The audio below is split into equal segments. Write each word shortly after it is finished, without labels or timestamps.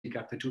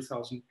got the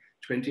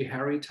 2020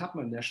 Harry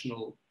Tubman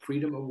National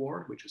Freedom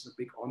Award, which is a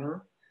big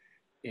honor.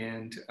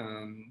 And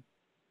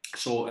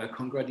so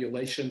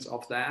congratulations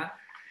of that.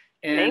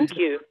 And thank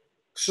you.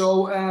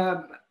 so,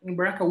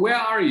 Baraka, where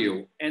are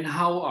you and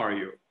how are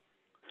you?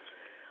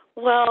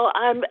 Well,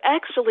 I'm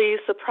actually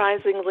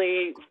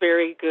surprisingly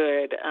very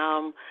good.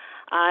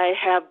 I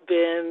have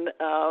been,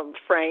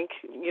 Frank,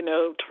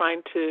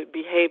 trying to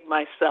behave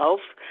myself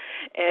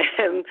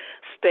and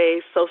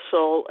stay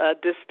social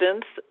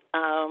distance,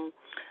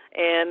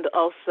 and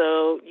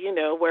also,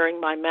 wearing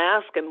my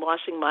mask and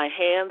washing my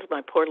hands.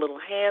 My poor little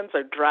hands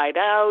are dried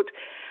out.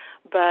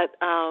 But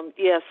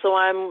yeah, so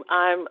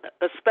I'm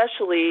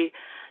especially,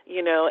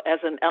 as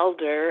an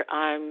elder,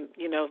 I'm,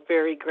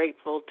 very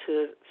grateful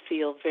to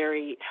feel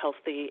very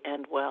healthy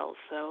and well.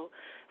 So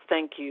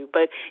thank you.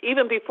 But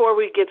even before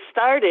we get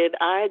started,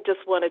 I just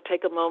want to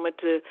take a moment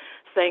to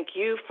thank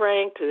you,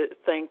 Frank, to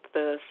thank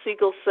the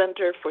Segal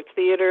Center for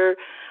Theater,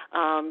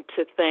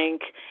 to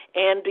thank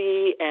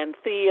Andy and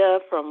Thea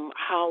from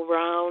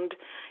HowlRound,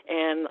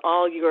 and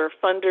all your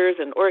funders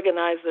and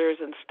organizers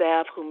and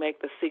staff who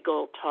make the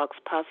Segal Talks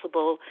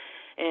possible,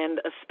 and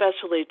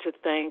especially to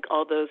thank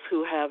all those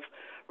who have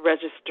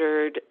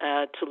registered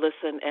to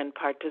listen and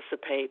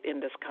participate in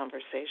this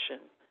conversation.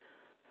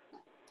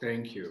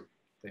 Thank you.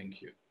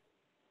 Thank you.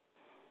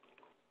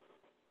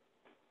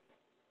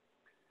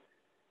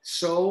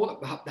 So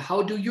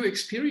how do you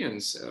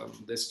experience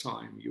this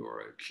time?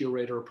 You're a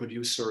curator,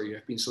 producer, you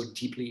have been so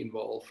deeply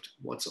involved.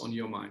 What's on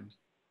your mind?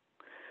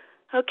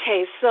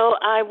 Okay, so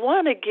I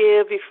want to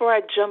give, before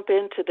I jump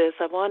into this,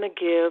 I want to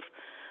give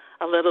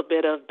a little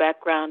bit of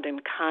background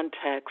and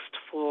context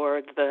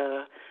for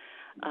the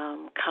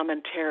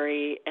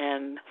commentary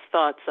and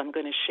thoughts I'm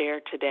going to share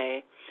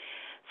today.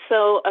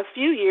 So a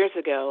few years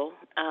ago,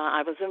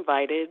 I was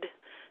invited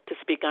to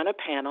speak on a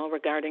panel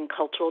regarding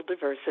cultural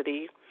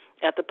diversity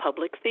at the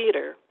Public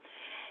Theater.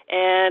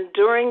 And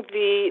during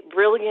the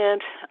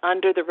brilliant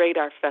Under the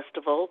Radar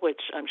Festival,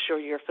 which I'm sure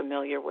you're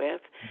familiar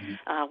with,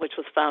 which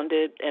was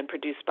founded and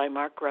produced by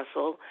Mark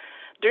Russell,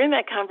 during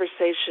that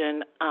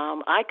conversation,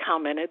 I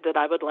commented that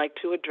I would like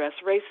to address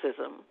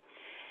racism.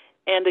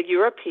 And a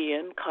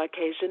European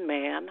Caucasian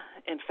man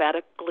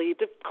emphatically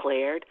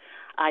declared,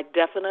 I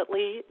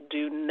definitely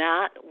do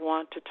not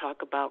want to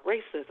talk about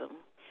racism.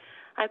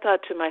 I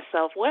thought to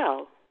myself,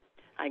 well,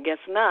 I guess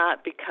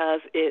not, because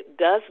it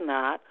does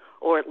not,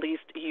 or at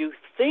least you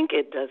think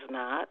it does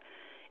not,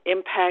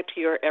 impact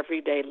your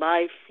everyday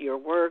life, your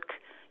work,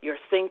 your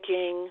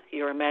thinking,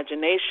 your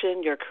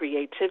imagination, your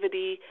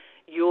creativity,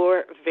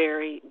 your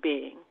very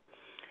being.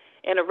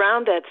 And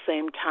around that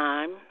same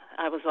time,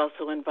 I was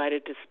also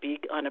invited to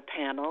speak on a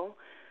panel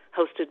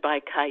hosted by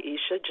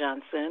Kaisha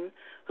Johnson,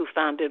 who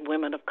founded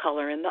Women of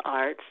Color in the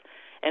Arts.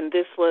 And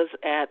this was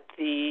at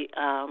the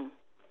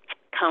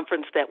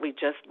conference that we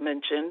just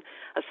mentioned,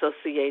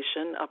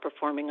 Association of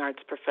Performing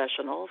Arts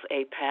Professionals,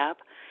 APAP.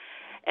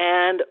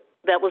 And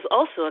that was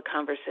also a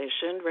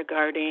conversation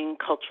regarding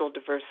cultural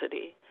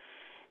diversity.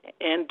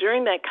 And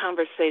during that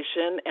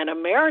conversation, an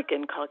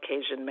American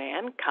Caucasian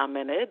man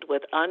commented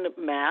with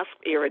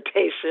unmasked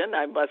irritation,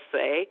 I must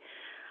say,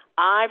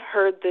 I've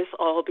heard this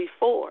all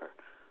before.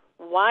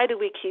 Why do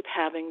we keep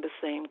having the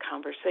same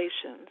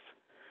conversations?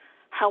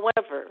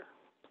 However,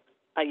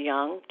 a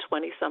young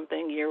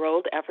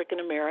 20-something-year-old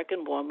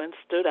African-American woman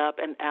stood up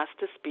and asked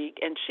to speak,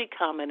 and she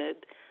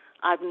commented,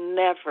 I've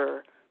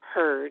never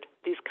heard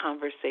these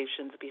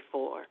conversations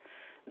before.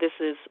 This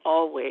is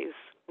all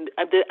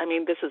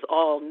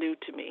new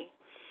to me.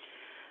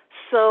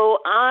 So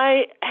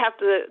I have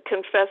to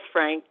confess,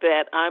 Frank,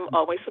 that I'm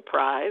always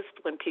surprised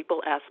when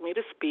people ask me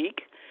to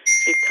speak,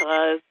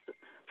 because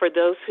for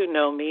those who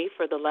know me,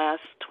 for the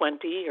last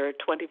 20 or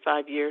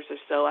 25 years or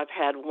so, I've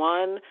had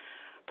one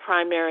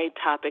primary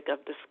topic of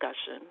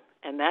discussion,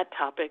 and that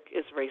topic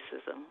is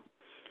racism,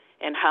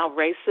 and how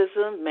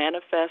racism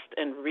manifests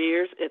and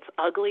rears its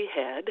ugly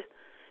head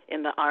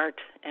in the art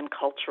and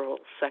cultural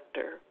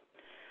sector.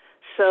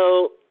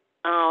 So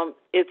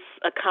it's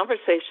a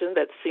conversation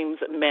that seems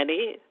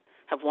many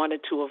have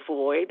wanted to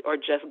avoid or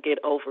just get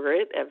over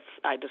it, as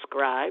I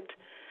described.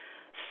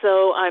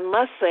 So I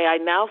must say I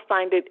now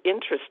find it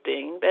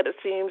interesting that it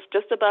seems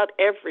just about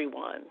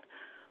everyone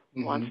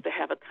wants to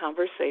have a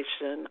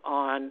conversation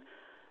on,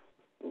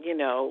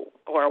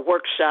 or a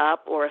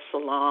workshop or a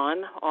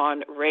salon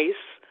on race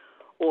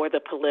or the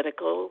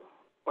political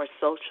or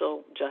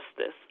social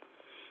justice.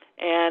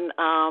 And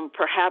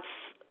perhaps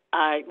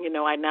I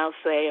now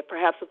say,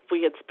 perhaps if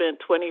we had spent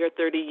 20 or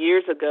 30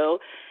 years ago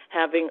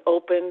having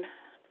open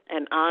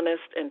and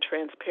honest and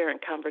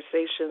transparent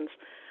conversations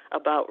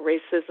about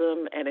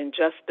racism and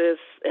injustice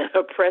and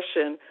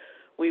oppression,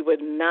 we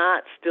would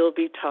not still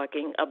be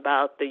talking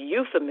about the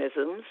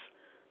euphemisms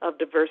of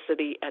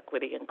diversity,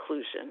 equity,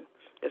 inclusion,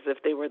 as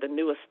if they were the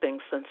newest thing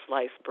since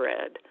sliced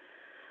bread.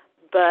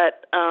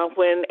 But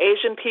when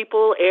Asian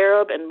people,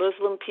 Arab and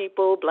Muslim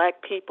people,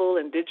 Black people,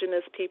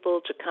 Indigenous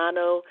people,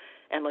 Chicano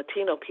and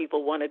Latino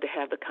people wanted to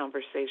have the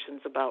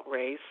conversations about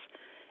race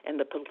and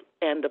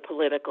the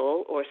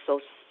political or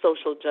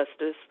social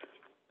justice,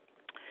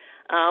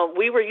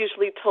 We were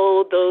usually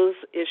told those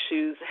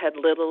issues had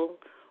little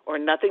or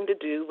nothing to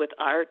do with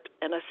art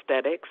and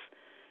aesthetics.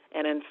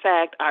 And in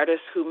fact,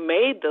 artists who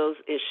made those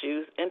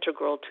issues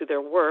integral to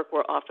their work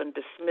were often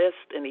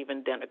dismissed and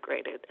even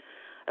denigrated,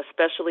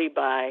 especially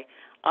by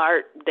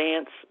art,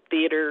 dance,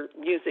 theater,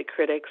 music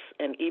critics,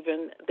 and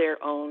even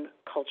their own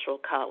cultural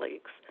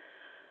colleagues.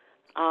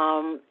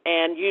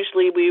 And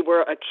usually we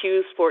were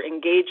accused for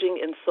engaging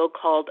in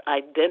so-called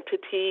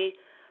identity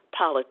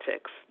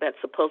politics that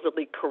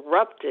supposedly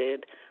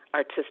corrupted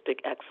artistic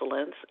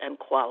excellence and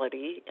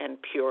quality and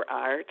pure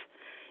art.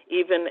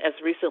 Even as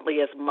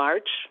recently as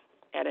March,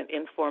 at an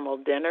informal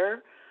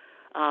dinner,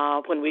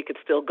 when we could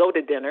still go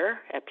to dinner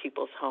at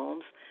people's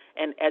homes,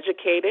 an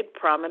educated,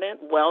 prominent,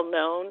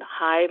 well-known,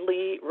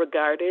 highly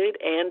regarded,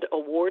 and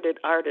awarded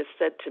artist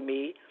said to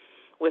me,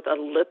 with a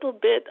little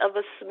bit of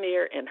a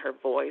sneer in her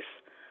voice,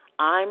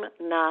 "I'm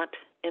not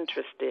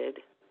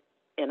interested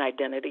in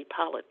identity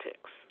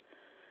politics."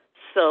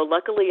 So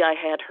luckily I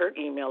had her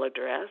email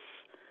address.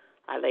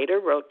 I later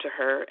wrote to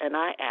her and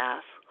I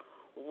asked,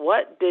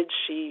 what did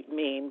she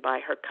mean by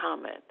her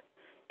comment?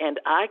 And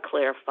I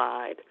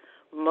clarified,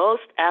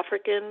 most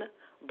African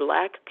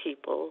Black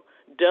people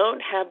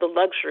don't have the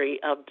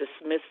luxury of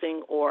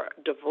dismissing or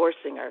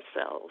divorcing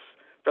ourselves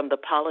from the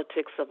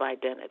politics of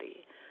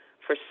identity.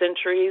 For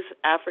centuries,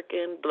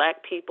 African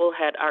Black people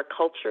had our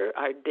culture,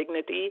 our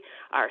dignity,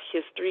 our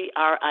history,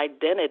 our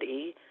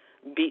identity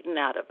beaten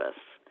out of us,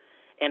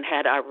 and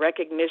had our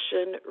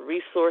recognition,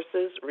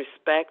 resources,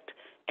 respect,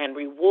 and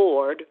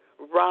reward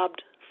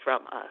robbed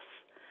from us.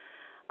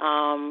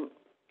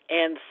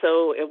 And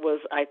so it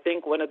was, I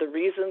think, one of the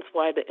reasons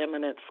why the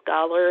eminent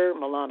scholar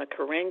Maulana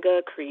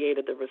Karenga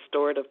created the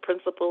restorative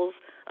principles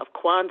of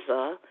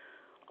Kwanzaa,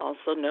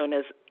 also known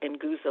as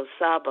Nguzo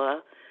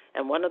Saba,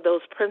 and one of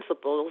those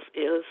principles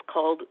is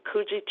called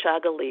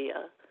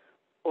Kujichagulia,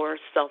 or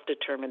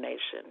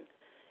self-determination.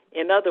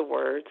 In other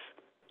words,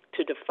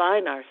 to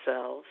define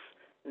ourselves,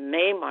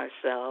 name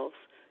ourselves,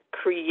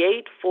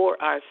 create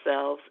for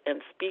ourselves,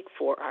 and speak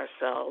for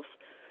ourselves,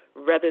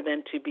 rather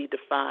than to be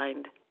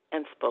defined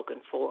and spoken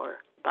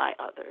for by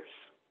others.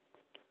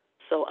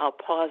 So I'll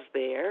pause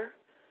there,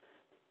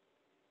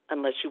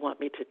 unless you want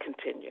me to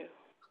continue.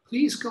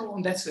 Please go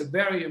on. That's a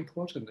very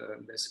important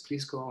message.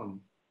 Please go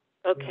on.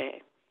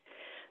 Okay.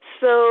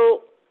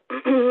 So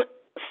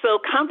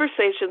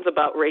conversations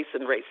about race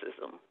and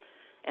racism,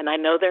 and I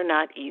know they're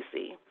not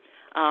easy.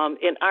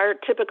 In our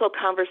typical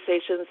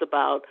conversations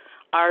about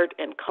art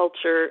and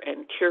culture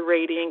and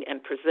curating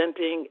and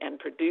presenting and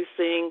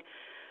producing,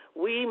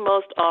 we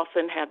most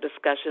often have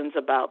discussions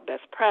about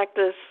best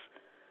practice,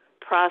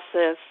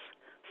 process,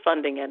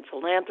 funding and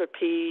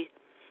philanthropy,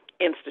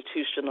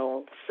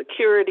 institutional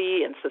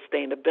security and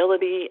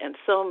sustainability, and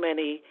so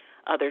many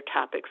other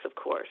topics, of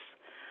course.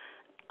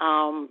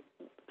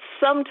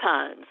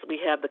 Sometimes we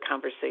have the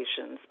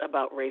conversations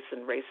about race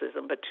and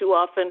racism, but too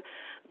often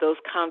those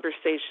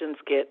conversations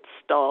get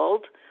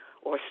stalled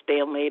or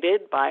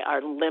stalemated by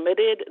our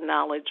limited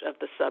knowledge of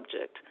the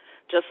subject.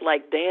 Just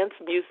like dance,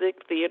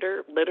 music,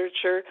 theater,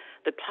 literature,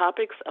 the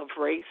topics of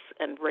race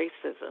and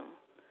racism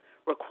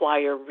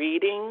require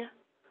reading,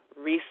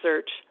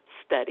 research,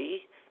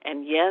 study,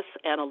 and yes,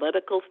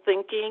 analytical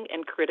thinking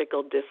and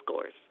critical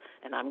discourse.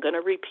 And I'm going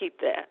to repeat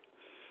that.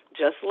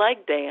 Just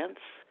like dance,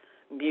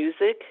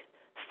 music,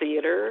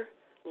 theater,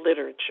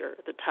 literature,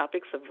 the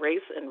topics of race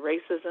and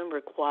racism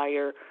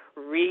require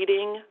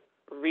reading,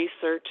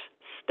 research,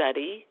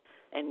 study,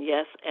 and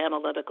yes,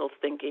 analytical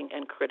thinking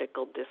and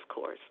critical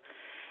discourse.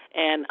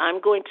 And I'm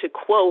going to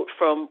quote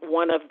from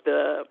one of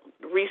the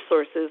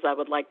resources I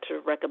would like to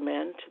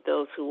recommend to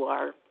those who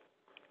are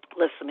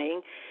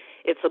listening.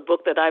 It's a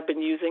book that I've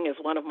been using as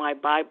one of my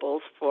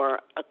Bibles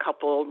for a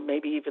couple,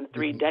 maybe even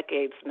 3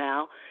 decades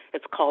now.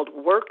 It's called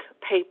Work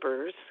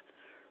Papers,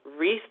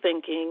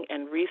 Rethinking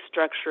and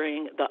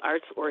Restructuring the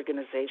Arts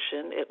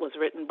Organization. It was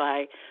written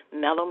by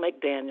Nello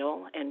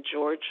McDaniel and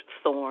George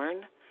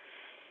Thorne.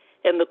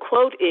 And the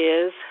quote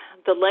is,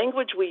 "The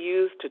language we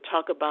use to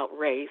talk about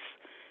race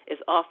is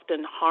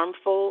often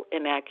harmful,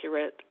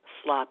 inaccurate,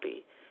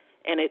 sloppy,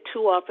 and it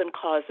too often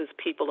causes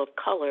people of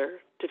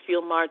color to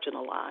feel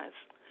marginalized.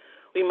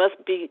 We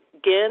must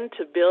begin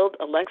to build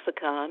a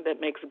lexicon that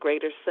makes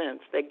greater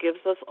sense, that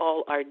gives us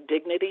all our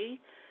dignity,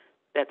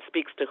 that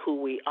speaks to who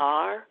we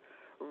are,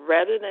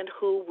 rather than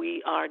who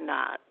we are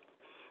not.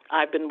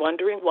 I've been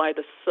wondering why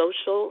the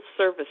social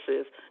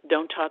services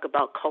don't talk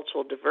about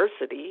cultural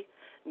diversity.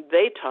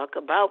 They talk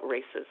about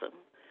racism.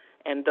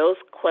 And those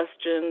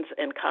questions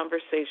and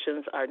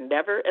conversations are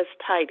never as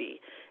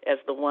tidy as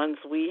the ones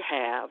we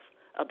have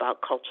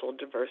about cultural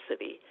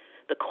diversity.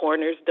 The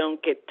corners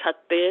don't get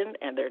tucked in,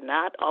 and they're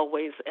not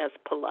always as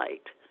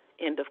polite."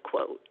 End of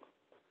quote.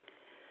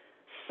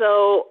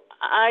 So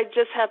I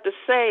just have to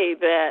say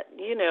that,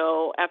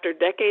 after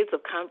decades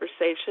of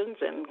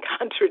conversations and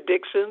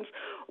contradictions,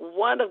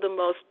 one of the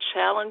most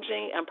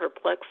challenging and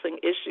perplexing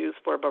issues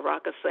for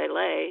Baraka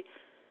Sele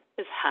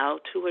is how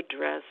to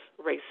address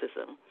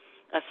racism,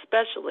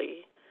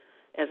 especially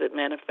as it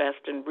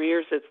manifests and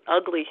rears its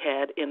ugly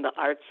head in the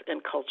arts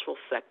and cultural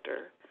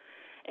sector.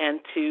 And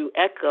to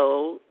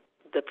echo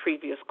the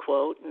previous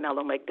quote,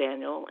 Nello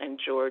McDaniel and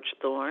George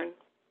Thorne,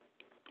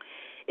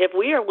 if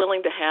we are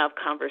willing to have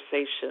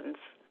conversations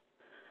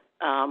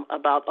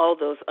about all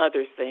those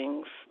other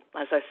things,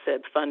 as I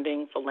said,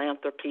 funding,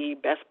 philanthropy,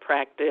 best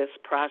practice,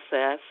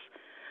 process,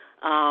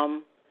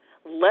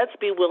 let's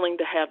be willing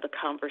to have the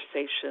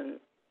conversation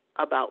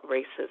about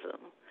racism.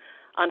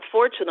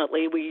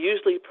 Unfortunately, we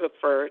usually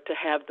prefer to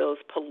have those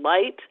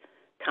polite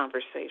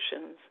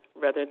conversations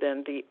rather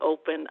than the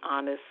open,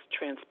 honest,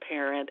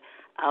 transparent,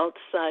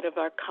 outside of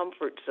our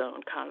comfort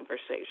zone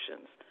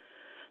conversations.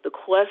 The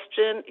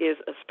question is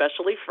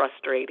especially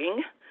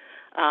frustrating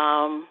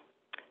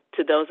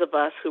to those of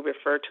us who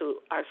refer to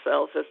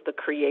ourselves as the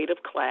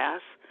creative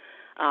class.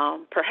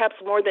 Perhaps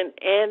more than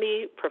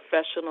any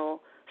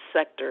professional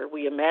sector,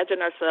 we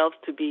imagine ourselves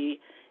to be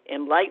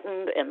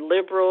enlightened and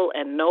liberal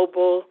and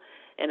noble,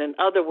 and in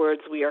other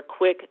words, we are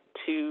quick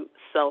to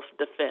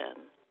self-defend.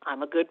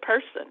 I'm a good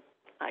person.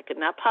 I could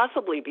not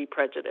possibly be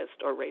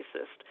prejudiced or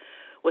racist,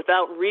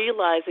 without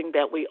realizing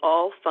that we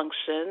all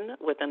function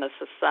within a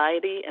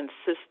society and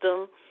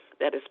system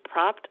that is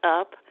propped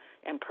up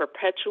and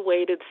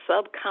perpetuated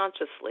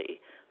subconsciously,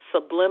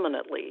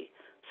 subliminally,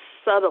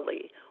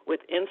 subtly,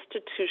 with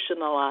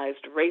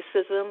institutionalized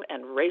racism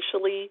and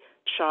racially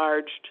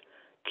charged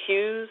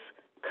cues,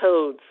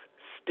 codes,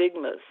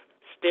 stigmas,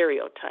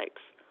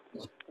 stereotypes,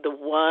 the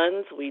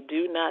ones we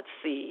do not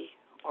see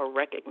or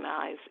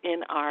recognize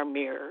in our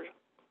mirror.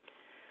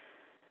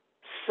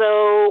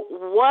 So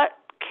what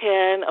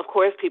can, of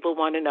course, people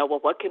want to know, well,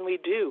 what can we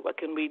do? What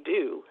can we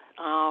do?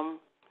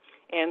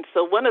 And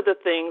so one of the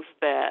things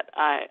that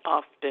I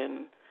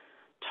often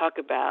talk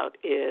about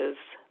is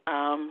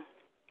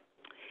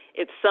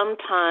it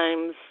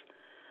sometimes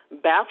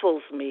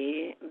baffles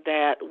me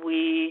that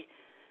we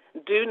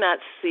do not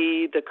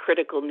see the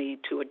critical need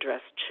to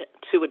address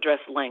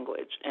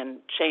language and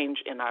change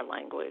in our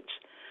language.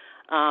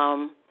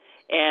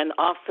 And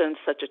often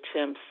such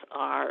attempts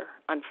are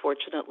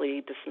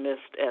unfortunately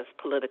dismissed as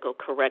political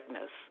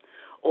correctness,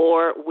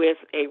 or with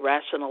a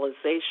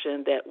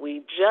rationalization that we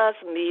just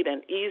need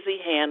an easy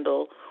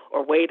handle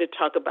or way to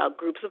talk about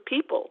groups of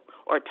people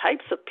or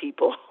types of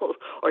people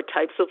or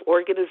types of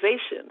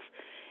organizations.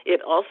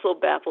 It also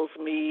baffles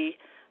me,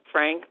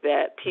 Frank,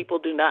 that people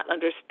do not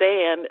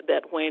understand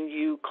that when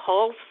you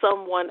call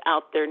someone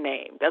out their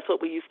name, that's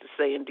what we used to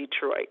say in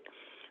Detroit,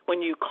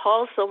 when you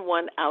call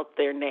someone out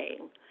their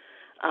name,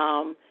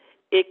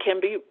 it can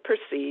be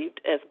perceived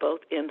as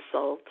both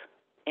insult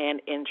and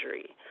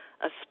injury,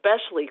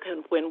 especially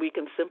when we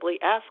can simply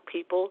ask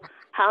people,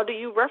 how do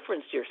you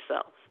reference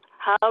yourself?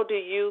 How do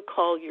you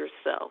call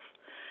yourself?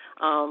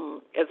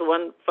 As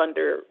one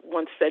funder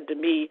once said to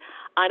me,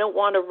 I don't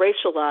want to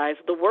racialize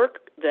the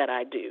work that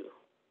I do.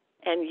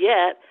 And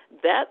yet,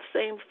 that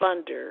same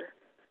funder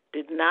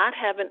did not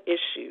have an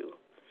issue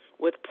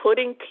with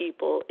putting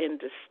people in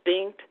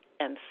distinct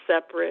and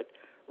separate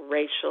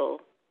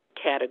racial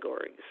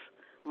categories.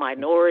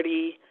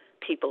 Minority,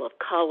 people of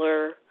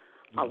color,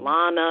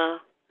 Alana.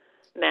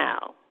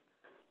 Now,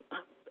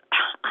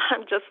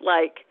 I'm just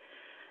like,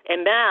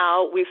 and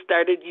now we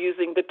started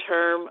using the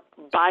term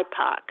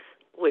BIPOC,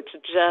 which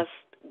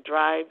just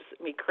drives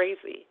me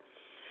crazy.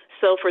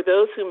 So for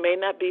those who may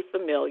not be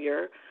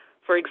familiar,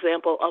 for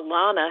example,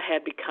 Alana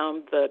had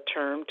become the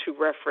term to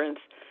reference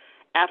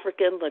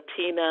African,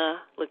 Latina,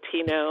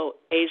 Latino,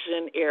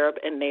 Asian, Arab,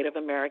 and Native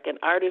American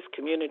artists,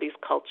 communities,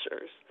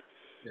 cultures.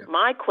 Yeah.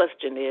 My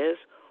question is,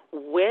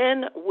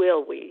 when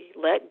will we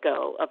let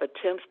go of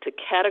attempts to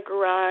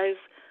categorize,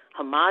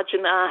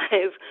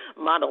 homogenize,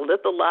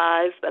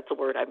 monolithalize, that's a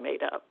word I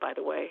made up, by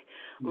the way,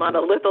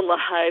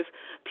 monolithalize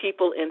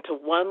people into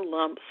one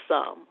lump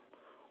sum?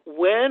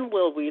 When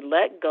will we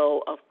let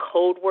go of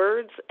code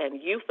words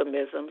and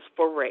euphemisms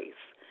for race?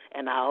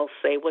 And I'll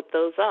say what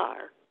those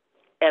are: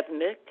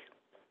 ethnic,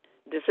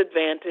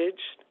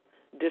 disadvantaged,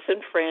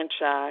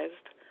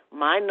 disenfranchised,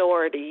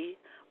 minority,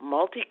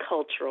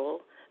 multicultural,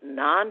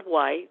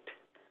 non-white,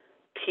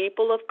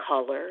 people of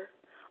color,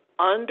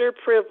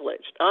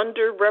 underprivileged,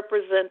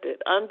 underrepresented,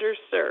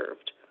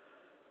 underserved.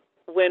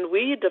 When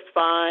we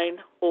define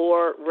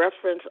or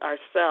reference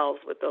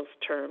ourselves with those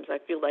terms, I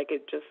feel like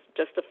it just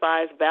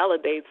justifies,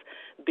 validates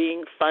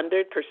being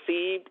funded,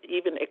 perceived,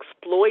 even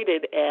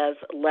exploited as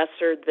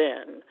lesser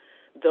than.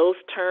 Those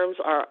terms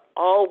are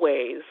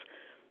always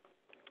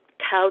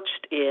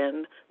couched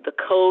in the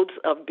codes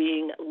of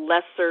being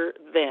lesser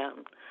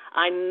than.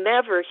 I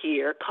never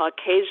hear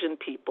Caucasian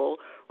people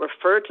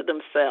refer to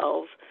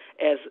themselves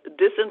as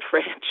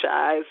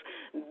disenfranchised,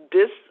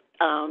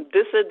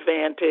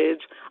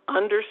 disadvantaged,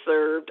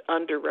 underserved,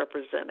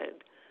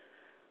 underrepresented.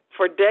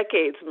 For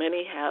decades,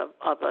 many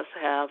of us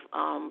have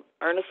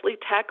earnestly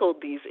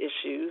tackled these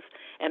issues,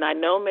 and I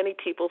know many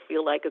people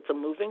feel like it's a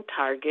moving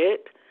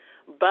target,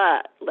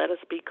 but let us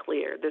be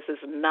clear, this is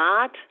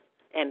not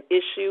an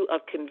issue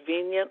of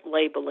convenient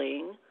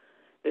labeling.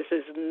 This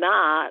is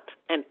not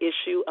an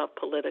issue of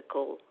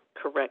political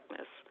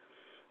correctness.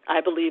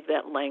 I believe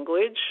that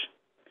language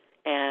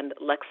and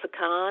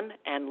lexicon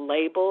and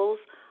labels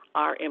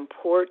are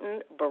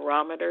important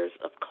barometers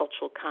of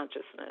cultural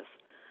consciousness.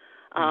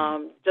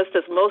 Just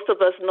as most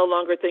of us no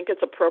longer think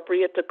it's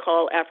appropriate to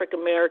call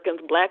African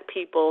Americans, black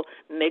people,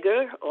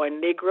 nigger or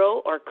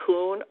negro or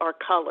coon or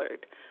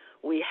colored,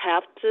 we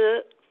have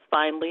to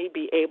finally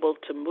be able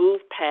to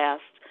move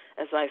past,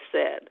 as I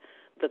said,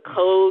 the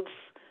codes,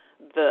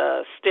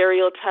 the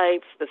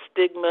stereotypes, the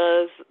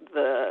stigmas,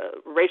 the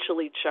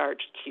racially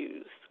charged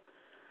cues.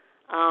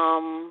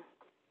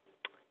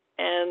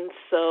 And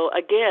so,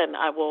 again,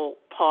 I will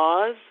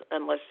pause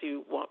unless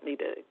you want me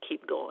to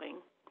keep going.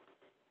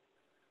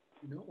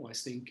 No, I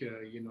think,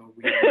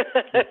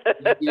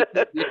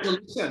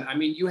 listen, I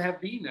mean, you have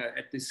been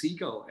at the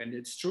Segal, and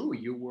it's true,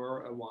 you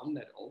were one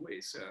that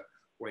always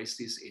raised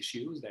these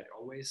issues, that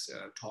always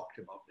talked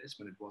about this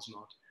when it was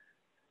not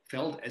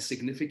felt as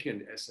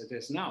significant as it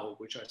is now,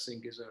 which I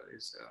think is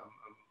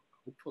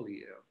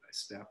hopefully a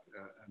step.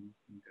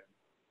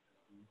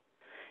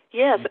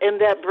 Yes, and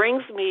that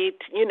brings me,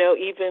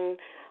 even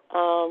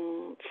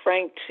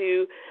Frank,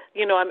 to,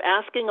 I'm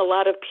asking a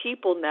lot of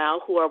people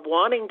now who are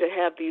wanting to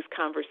have these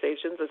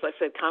conversations, as I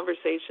said,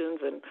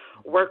 conversations and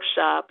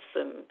workshops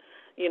and,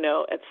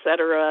 et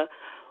cetera,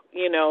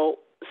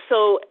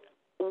 so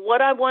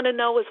what I want to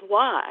know is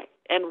why,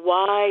 and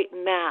why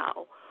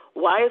now?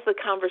 Why is the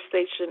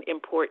conversation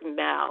important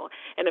now?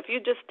 And if you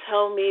just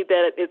tell me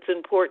that it's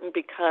important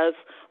because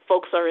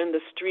folks are in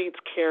the streets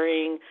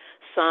carrying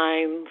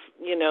signs,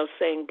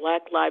 saying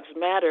Black Lives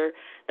Matter,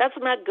 that's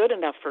not good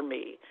enough for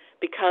me,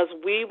 because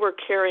we were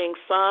carrying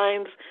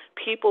signs,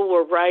 people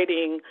were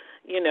writing,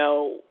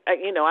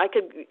 I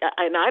could,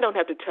 and I don't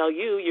have to tell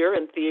you, you're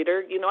in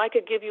theater, I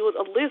could give you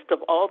a list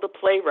of all the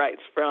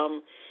playwrights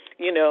from,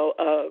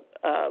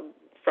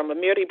 from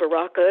Amiri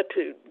Baraka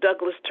to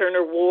Douglas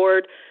Turner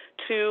Ward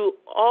to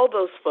all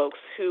those folks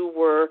who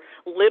were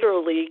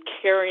literally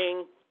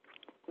carrying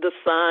the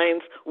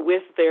signs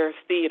with their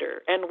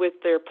theater and with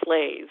their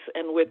plays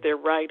and with their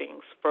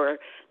writings for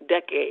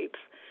decades,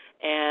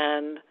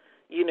 and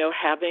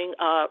having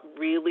a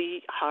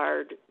really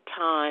hard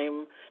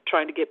time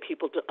trying to get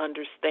people to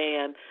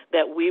understand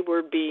that we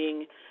were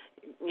being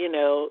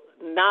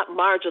not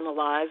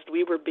marginalized,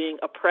 we were being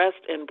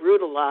oppressed and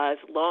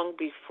brutalized long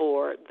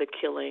before the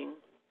killing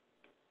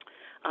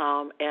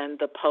and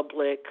the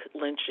public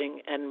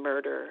lynching and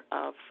murder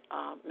of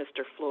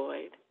Mr.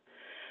 Floyd.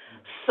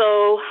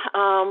 So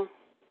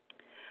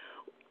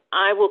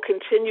I will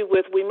continue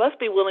with, we must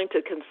be willing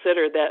to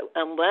consider that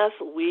unless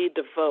we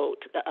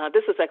devote,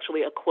 this is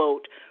actually a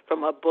quote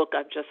from a book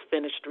I've just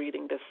finished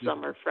reading this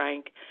summer,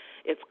 Frank.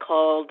 It's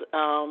called,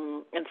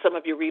 and some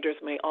of your readers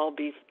may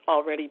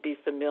already be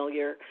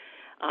familiar,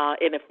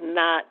 and if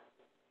not,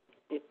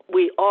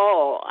 we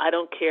all, I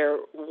don't care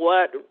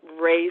what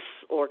race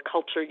or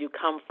culture you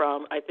come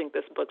from, I think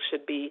this book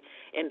should be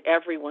in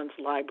everyone's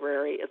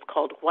library. It's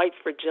called White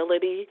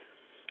Fragility,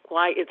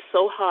 Why It's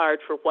So Hard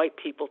for White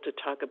People to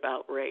Talk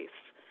About Race.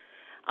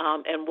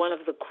 And one of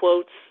the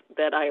quotes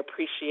that I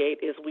appreciate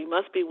is, we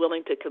must be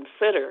willing to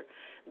consider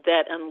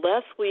that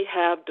unless we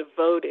have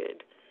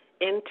devoted,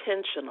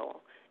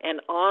 intentional, and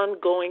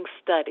ongoing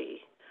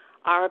study,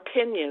 our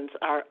opinions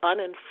are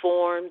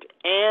uninformed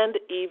and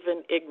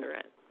even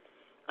ignorant.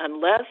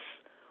 Unless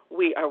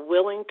we are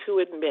willing to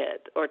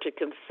admit or to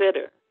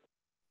consider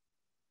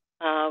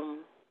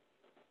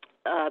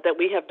that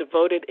we have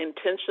devoted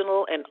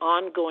intentional and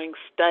ongoing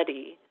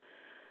study,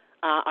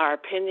 our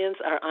opinions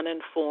are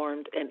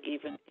uninformed and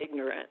even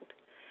ignorant.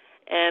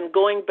 And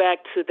going back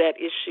to that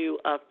issue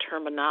of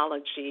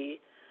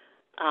terminology,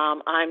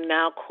 I'm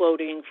now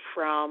quoting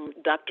from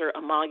Dr.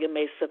 Amalia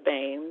Mesa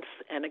Baines,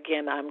 and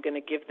again, I'm going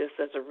to give this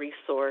as a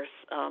resource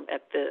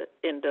at the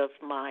end of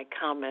my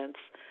comments.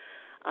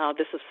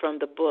 This is from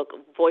the book,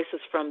 Voices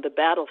from the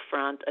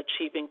Battlefront,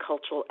 Achieving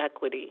Cultural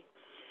Equity.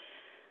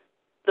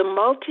 The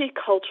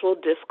multicultural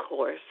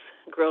discourse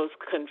grows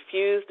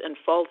confused and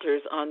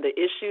falters on the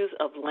issues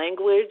of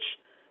language,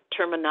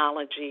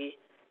 terminology,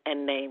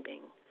 and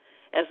naming.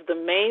 As the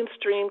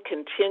mainstream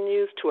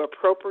continues to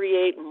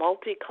appropriate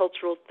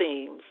multicultural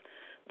themes,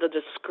 the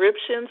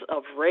descriptions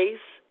of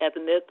race,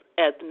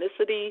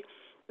 ethnicity,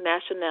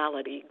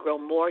 nationality grow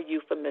more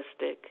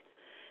euphemistic.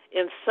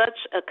 In such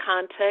a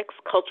context,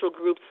 cultural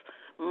groups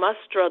must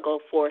struggle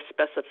for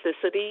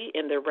specificity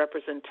in their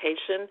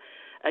representation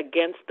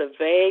against the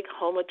vague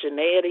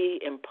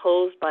homogeneity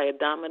imposed by a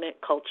dominant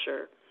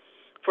culture.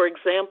 For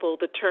example,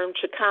 the term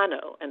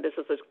Chicano, and this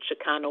is a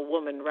Chicano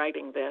woman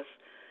writing this,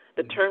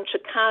 the term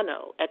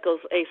Chicano echoes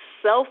a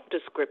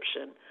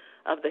self-description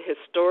of the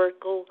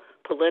historical,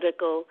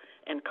 political,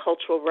 and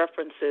cultural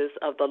references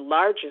of the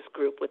largest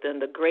group within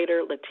the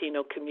greater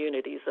Latino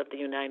communities of the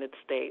United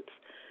States.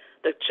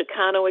 The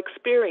Chicano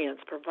experience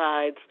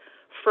provides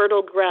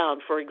fertile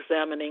ground for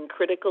examining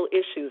critical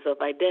issues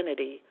of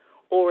identity,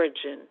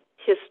 origin,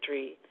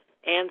 history,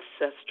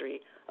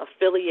 ancestry,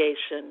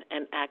 affiliation,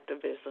 and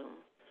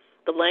activism.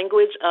 The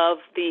language of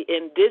the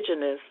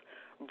indigenous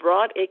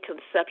brought a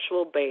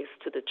conceptual base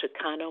to the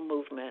Chicano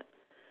movement.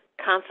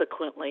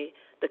 Consequently,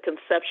 the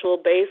conceptual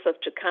base of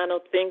Chicano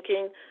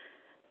thinking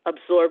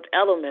absorbed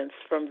elements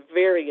from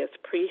various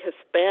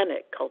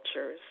pre-Hispanic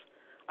cultures.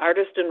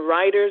 Artists and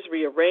writers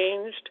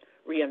rearranged,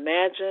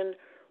 reimagined,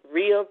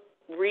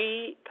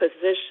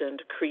 repositioned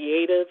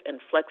creative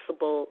and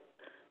flexible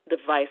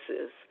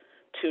devices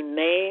to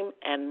name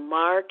and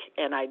mark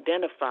and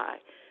identify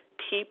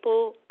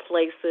people,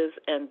 places,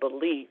 and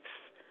beliefs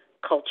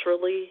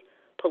culturally,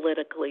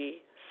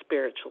 politically,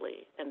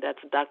 spiritually. And that's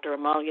Dr.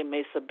 Amalia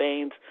Mesa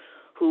Baines,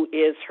 who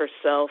is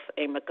herself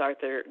a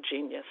MacArthur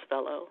Genius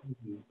Fellow.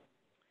 Mm-hmm.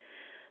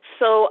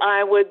 So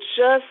I would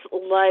just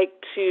like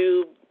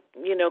to,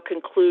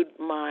 conclude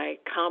my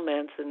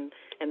comments and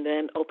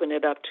then open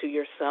it up to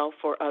yourself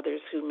or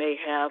others who may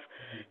have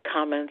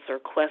comments or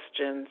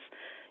questions.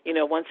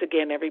 Once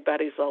again,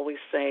 everybody's always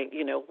saying,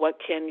 what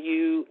can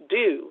you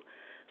do?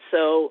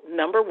 So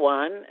number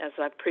one, as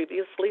I've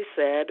previously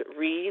said,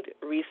 read,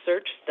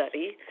 research,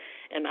 study.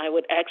 And I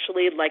would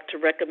actually like to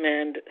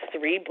recommend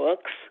 3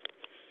 books.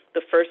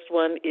 The first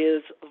one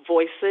is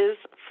Voices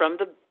from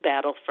the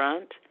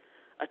Battlefront,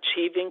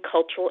 Achieving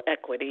Cultural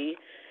Equity.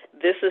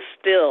 This is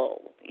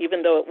still,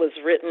 even though it was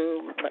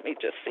written, let me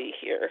just see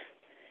here,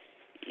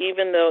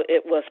 even though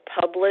it was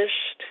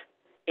published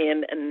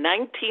in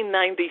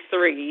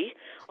 1993,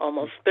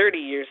 almost 30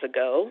 years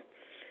ago,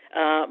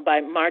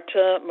 by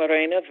Marta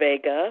Morena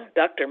Vega,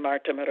 Dr.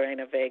 Marta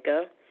Morena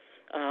Vega,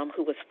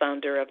 who was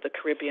founder of the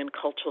Caribbean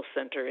Cultural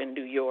Center in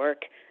New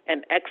York,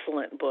 an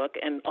excellent book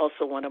and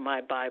also one of my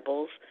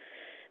Bibles.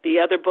 The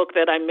other book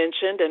that I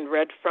mentioned and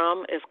read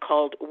from is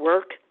called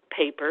Work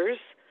Papers,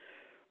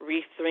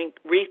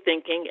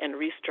 Rethinking and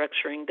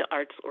Restructuring the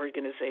Arts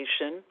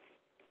Organization,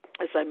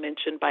 as I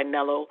mentioned, by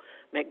Nello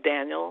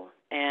McDaniel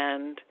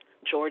and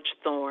George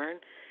Thorne.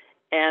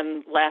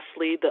 And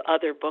lastly, the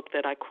other book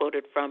that I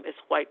quoted from is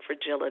White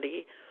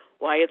Fragility,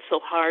 Why It's So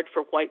Hard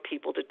for White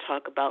People to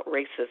Talk About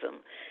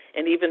Racism.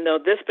 And even though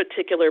this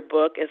particular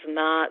book is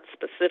not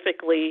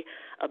specifically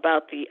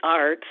about the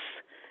arts,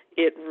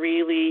 it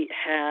really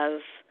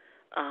has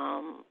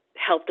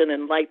helped and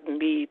enlightened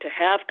me to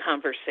have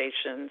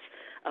conversations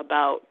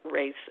about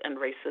race and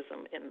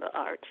racism in the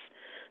arts.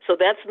 So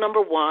that's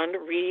number one,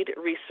 read,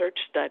 research,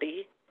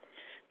 study.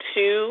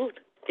 2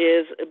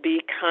 is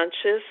be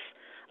conscious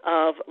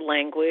of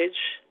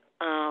language.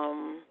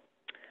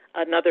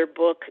 Another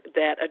book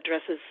that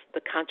addresses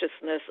the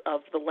consciousness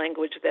of the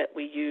language that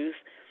we use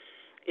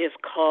is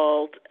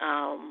called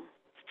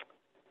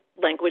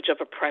Language of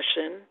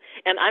Oppression.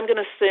 And I'm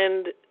going to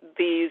send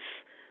these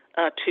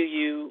to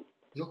you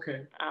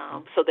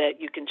so that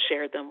you can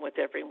share them with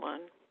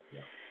everyone.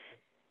 Yeah.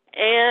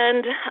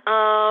 And,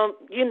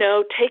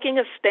 taking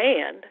a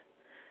stand.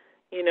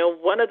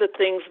 One of the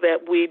things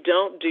that we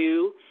don't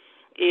do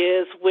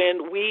is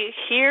when we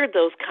hear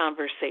those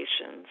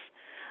conversations,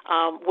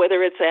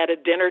 whether it's at a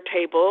dinner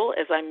table,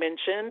 as I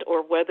mentioned,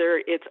 or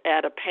whether it's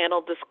at a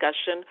panel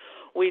discussion,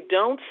 we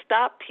don't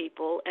stop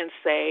people and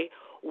say,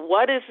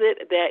 what is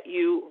it that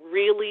you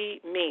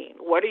really mean?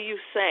 What are you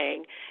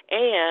saying?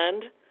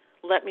 And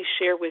let me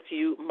share with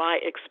you my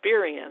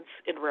experience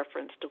in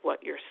reference to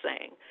what you're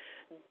saying.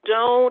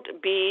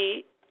 Don't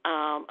be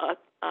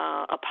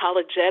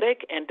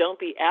apologetic and don't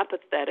be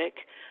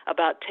apathetic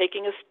about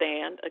taking a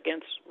stand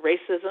against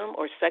racism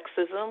or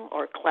sexism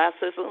or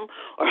classism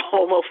or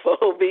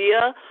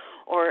homophobia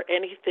or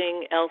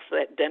anything else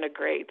that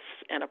denigrates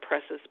and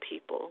oppresses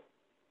people.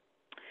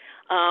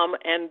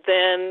 And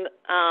then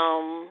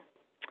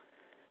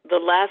the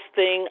last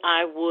thing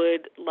I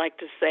would like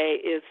to say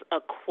is a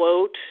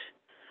quote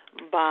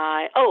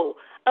by,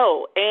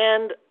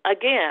 and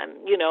again,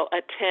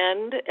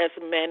 attend as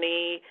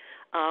many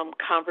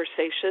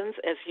conversations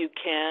as you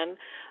can,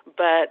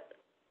 but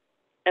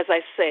as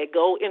I say,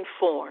 go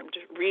informed,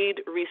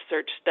 read,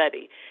 research,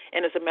 study.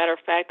 And as a matter of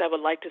fact, I would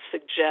like to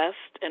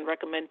suggest and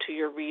recommend to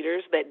your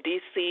readers that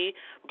DC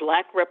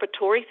Black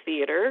Repertory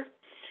Theater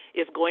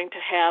is going to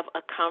have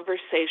a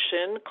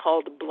conversation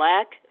called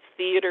Black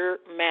Theater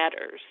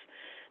Matters.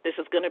 This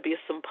is going to be a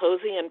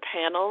symposium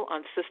panel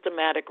on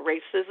systematic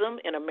racism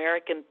in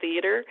American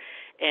theater,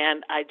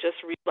 and I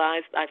just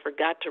realized I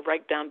forgot to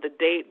write down the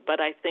date,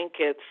 but I think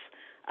it's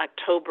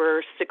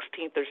October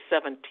 16th or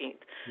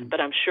 17th,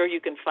 but I'm sure you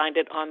can find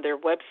it on their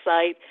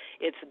website.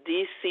 It's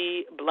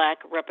DC Black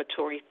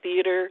Repertory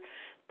Theater.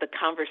 The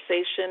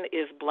conversation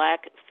is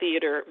Black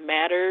Theater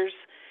Matters,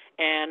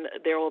 and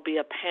there will be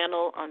a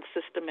panel on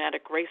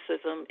systematic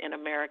racism in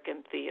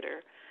American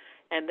theater.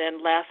 And then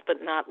last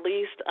but not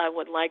least, I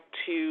would like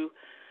to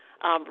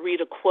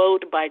read a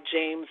quote by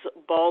James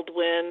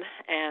Baldwin,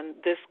 and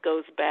this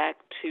goes back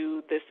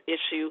to this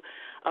issue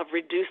of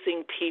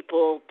reducing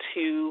people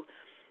to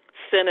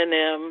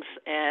synonyms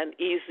and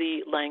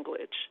easy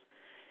language.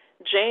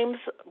 James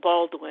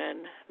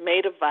Baldwin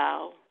made a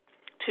vow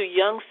to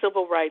young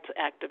civil rights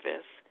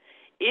activists,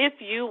 if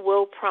you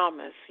will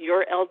promise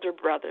your elder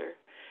brother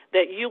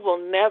that you will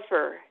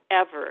never,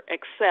 ever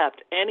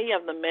accept any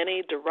of the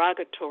many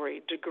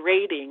derogatory,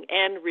 degrading,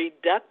 and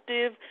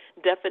reductive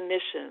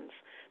definitions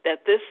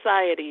that this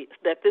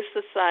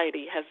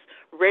society has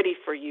ready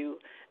for you,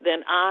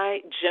 then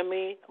I,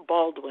 Jimmy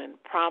Baldwin,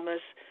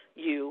 promise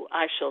you,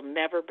 I shall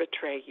never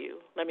betray you.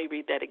 Let me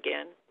read that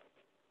again.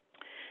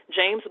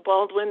 James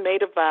Baldwin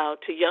made a vow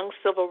to young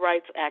civil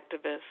rights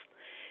activists.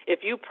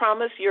 If you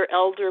promise your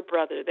elder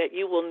brother that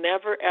you will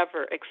never,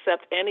 ever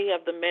accept any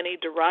of the many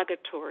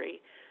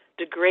derogatory,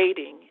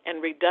 degrading,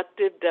 and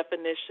reductive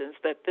definitions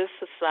that this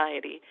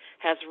society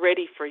has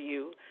ready for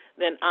you,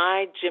 then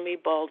I, Jimmy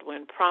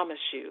Baldwin,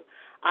 promise you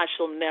I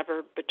shall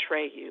never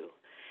betray you.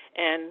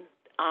 And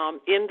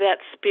in that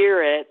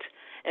spirit,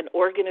 an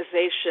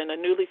organization, a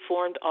newly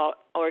formed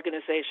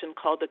organization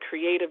called the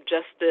Creative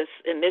Justice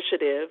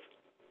Initiative,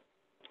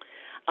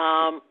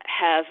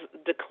 has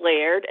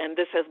declared, and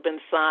this has been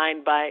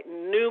signed by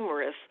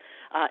numerous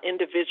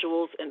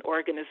individuals and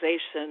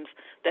organizations,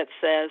 that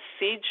says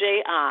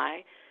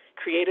CJI,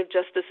 Creative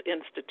Justice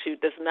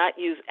Institute, does not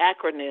use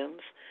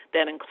acronyms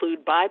that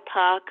include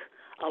BIPOC,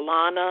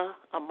 Alana,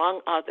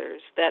 among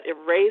others, that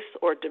erase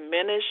or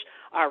diminish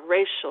our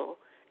racial,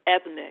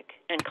 ethnic,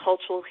 and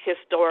cultural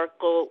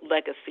historical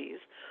legacies.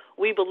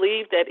 We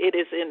believe that it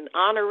is in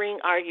honoring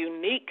our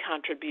unique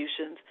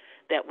contributions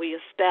that we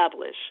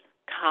establish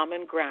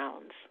common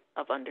grounds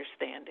of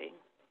understanding.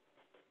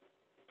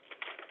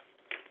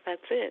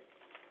 That's it.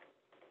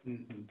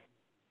 Mm-hmm.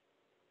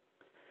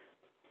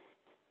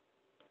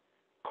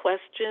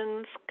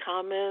 Questions,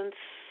 comments,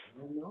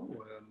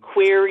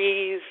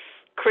 queries,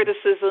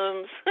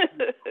 criticisms?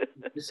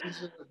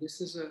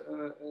 This is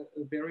a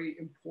very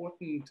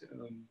important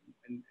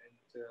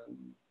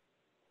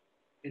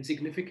and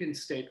significant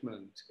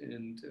statement,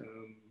 and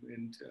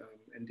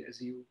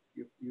as you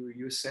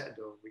said,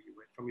 or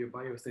from your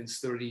bio, since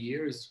 30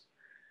 years,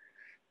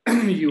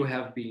 you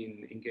have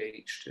been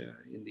engaged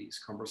in these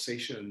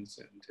conversations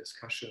and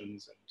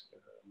discussions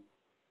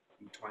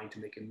and trying to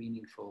make a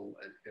meaningful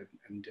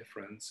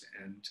difference,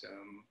 and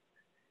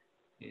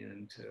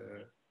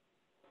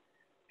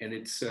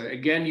it's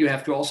again, you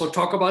have to also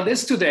talk about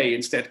this today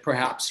instead,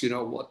 perhaps,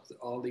 what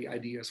all the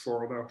ideas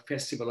for our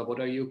festival, or what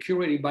are you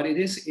curating, but it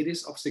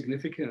is of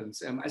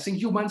significance. I think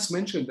you once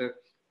mentioned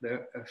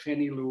the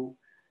Fannie Lou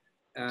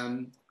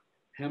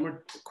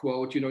Hammett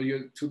quote,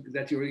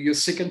 that you're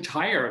sick and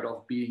tired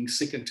of being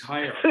sick and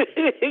tired.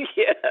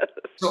 Yes.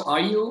 So are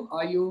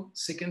you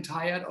sick and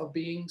tired of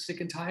being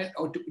sick and tired,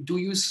 or do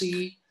you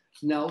see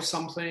now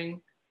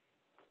something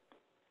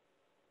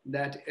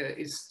that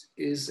is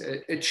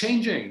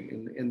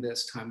changing in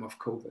this time of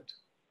COVID?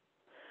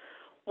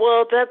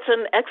 Well, that's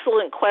an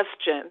excellent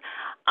question.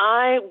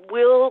 I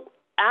will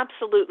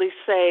absolutely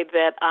say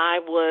that I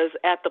was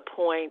at the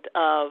point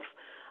of,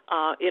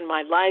 in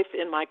my life,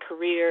 in my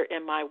career,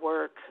 in my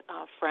work,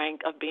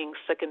 Frank, of being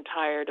sick and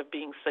tired of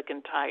being sick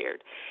and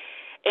tired.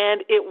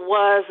 And it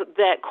was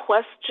that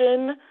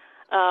question,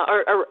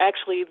 or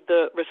actually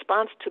the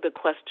response to the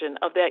question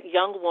of that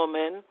young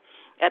woman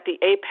at the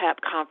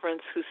APAP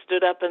conference who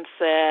stood up and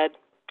said,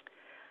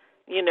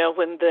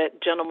 when the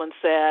gentleman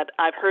said,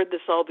 I've heard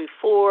this all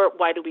before,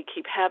 why do we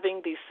keep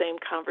having these same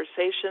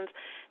conversations?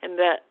 And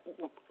that,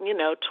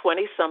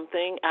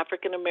 20-something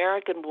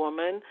African-American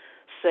woman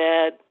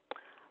said,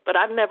 but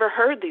I've never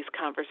heard these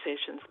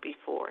conversations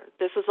before.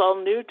 This is all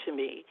new to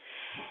me.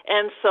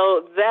 And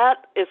so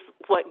that is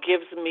what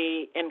gives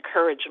me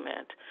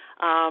encouragement.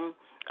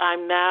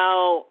 I'm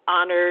now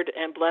honored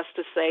and blessed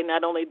to say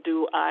not only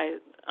do I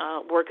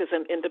work as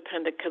an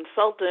independent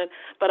consultant,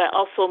 but I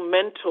also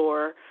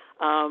mentor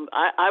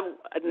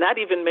not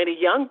even many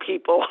young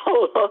people,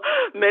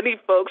 many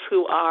folks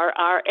who are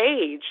our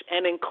age,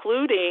 and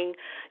including,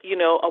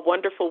 a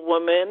wonderful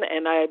woman,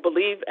 and I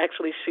believe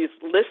actually she's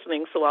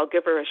listening, so I'll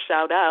give her a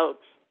shout out.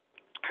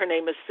 Her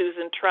name is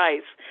Susan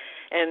Trice,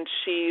 and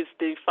she's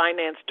the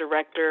finance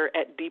director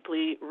at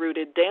Deeply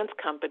Rooted Dance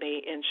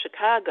Company in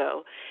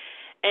Chicago.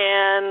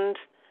 And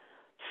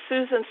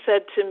Susan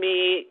said to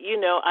me,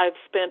 I've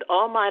spent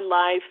all my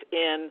life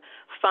in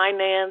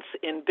finance,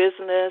 in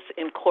business,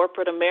 in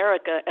corporate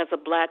America as a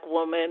Black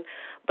woman.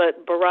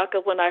 But Baraka,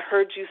 when I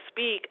heard you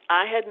speak,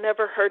 I had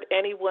never heard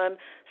anyone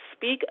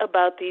speak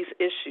about these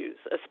issues,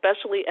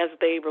 especially as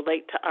they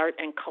relate to art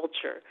and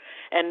culture.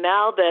 And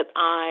now that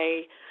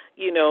I,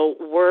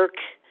 work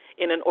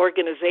in an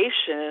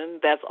organization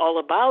that's all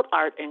about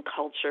art and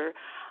culture,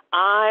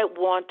 I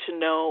want to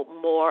know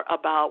more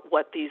about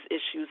what these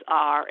issues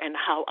are and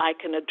how I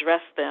can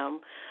address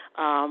them,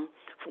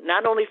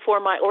 not only for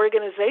my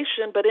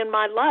organization, but in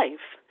my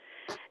life.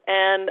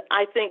 And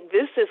I think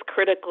this is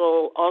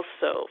critical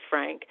also,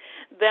 Frank,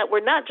 that we're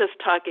not just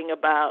talking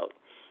about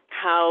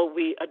how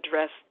we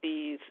address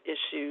these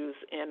issues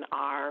in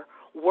our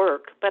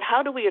work, but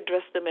how do we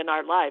address them in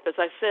our life? As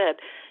I said,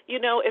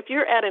 if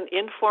you're at an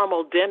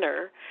informal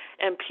dinner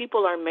and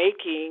people are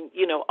making,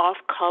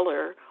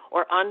 off-color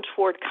or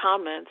untoward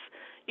comments,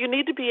 you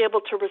need to be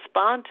able to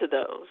respond to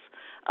those.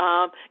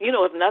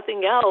 If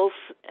nothing else,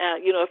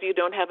 if you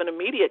don't have an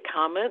immediate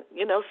comment,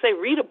 say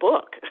read a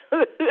book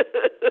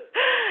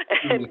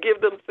and give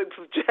them some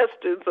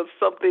suggestions of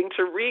something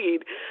to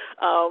read.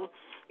 I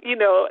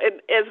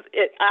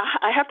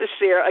have to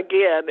share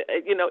again,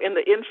 in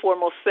the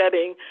informal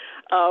setting,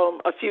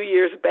 a few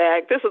years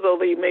back, this was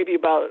only maybe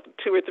about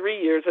 2 or 3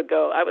 years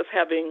ago, I was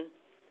having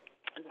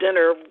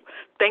dinner,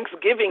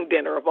 Thanksgiving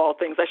dinner of all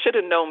things. I should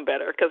have known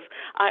better because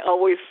I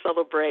always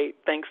celebrate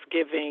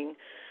Thanksgiving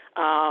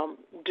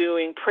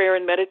doing prayer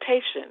and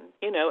meditation.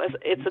 As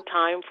it's a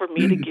time for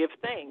me to give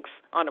thanks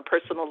on a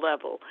personal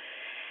level.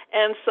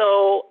 And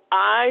so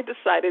I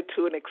decided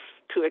to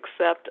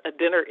accept a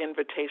dinner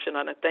invitation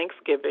on a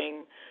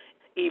Thanksgiving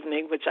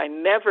evening, which I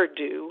never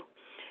do.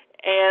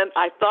 And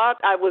I thought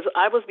I was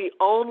the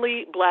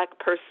only Black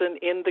person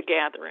in the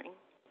gathering.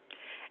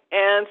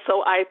 And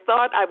so I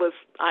thought I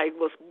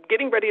was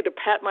getting ready to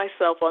pat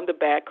myself on the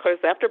back, because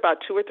after about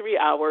 2 or 3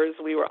 hours,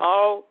 we were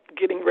all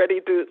getting ready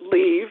to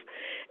leave,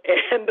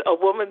 and a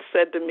woman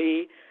said to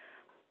me,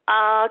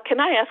 can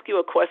I ask you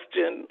a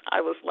question?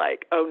 I was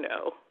like, oh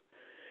no,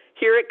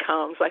 here it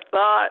comes. I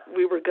thought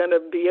we were going to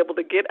be able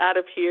to get out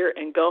of here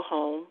and go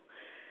home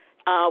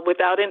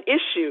without an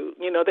issue,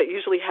 that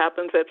usually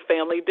happens at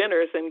family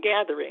dinners and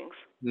gatherings.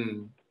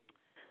 Mm.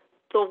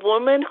 The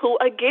woman who,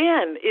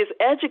 again, is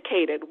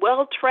educated,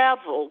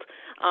 well-traveled,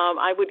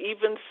 I would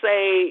even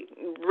say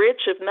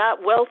rich, if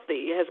not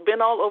wealthy, has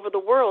been all over the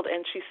world.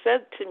 And she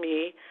said to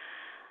me,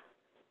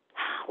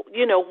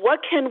 what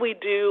can we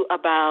do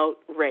about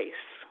race?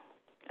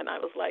 And I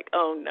was like,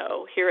 oh,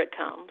 no, here it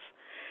comes.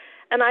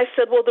 And I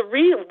said, well,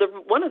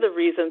 one of the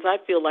reasons I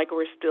feel like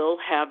we're still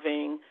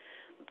having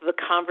the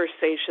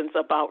conversations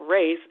about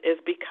race is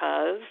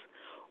because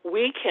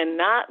we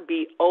cannot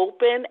be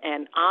open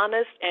and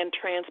honest and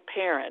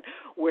transparent.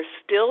 We're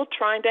still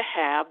trying to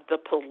have the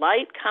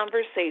polite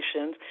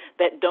conversations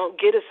that don't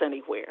get us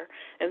anywhere.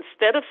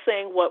 Instead of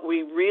saying what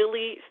we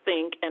really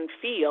think and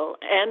feel,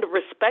 and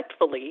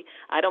respectfully,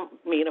 I don't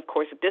mean, of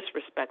course,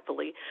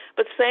 disrespectfully,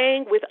 but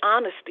saying with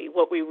honesty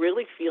what we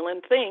really feel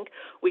and think,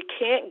 we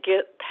can't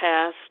get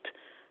past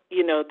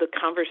the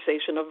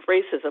conversation of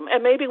racism.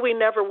 And maybe we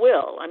never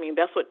will. I mean,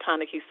 that's what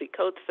Ta-Nehisi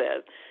Coates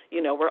said.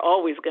 We're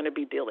always going to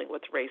be dealing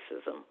with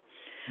racism.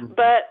 Mm-hmm.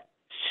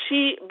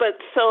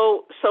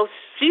 So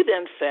she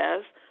then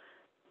says,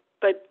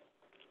 but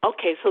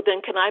okay, so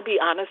then can I be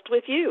honest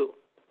with you?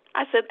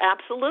 I said,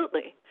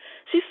 absolutely.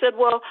 She said,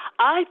 well,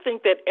 I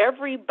think that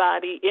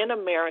everybody in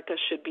America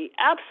should be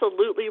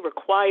absolutely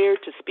required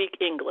to speak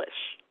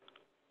English.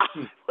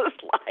 I was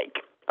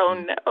like,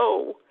 oh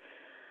no.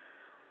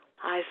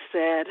 I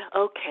said,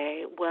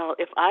 okay, well,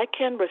 if I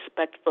can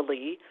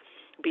respectfully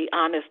be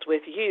honest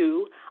with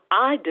you,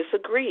 I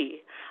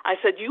disagree. I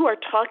said, you are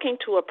talking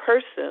to a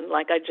person,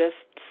 like I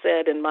just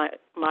said in my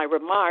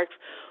remarks,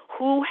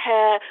 who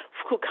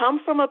come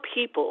from a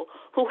people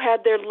who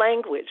had their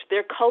language,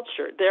 their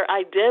culture, their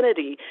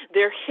identity,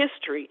 their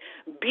history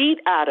beat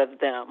out of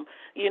them,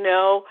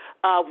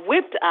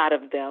 whipped out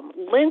of them,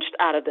 lynched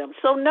out of them.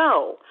 So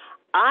no,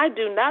 I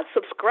do not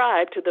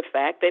subscribe to the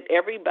fact that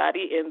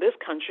everybody in this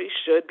country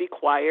should be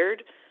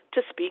required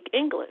to speak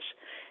English.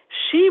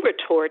 She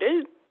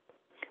retorted,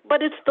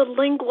 but it's the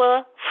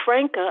lingua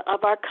franca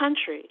of our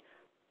country.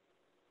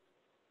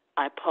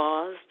 I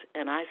paused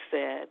and I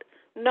said,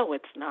 no,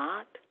 it's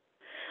not.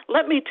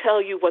 Let me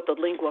tell you what the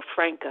lingua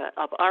franca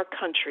of our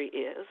country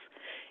is.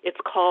 It's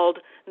called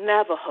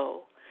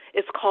Navajo.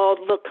 It's called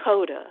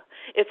Lakota.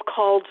 It's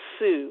called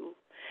Sioux.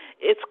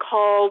 It's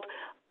called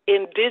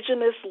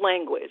indigenous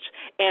language,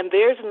 and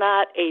there's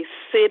not a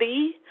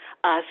city,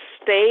 a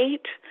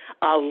state,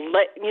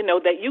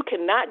 that you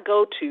cannot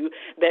go to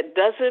that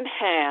doesn't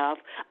have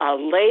a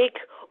lake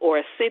or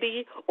a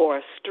city or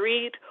a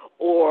street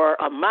or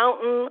a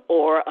mountain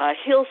or a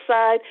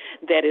hillside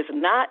that is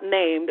not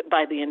named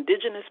by the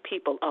indigenous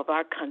people of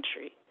our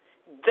country.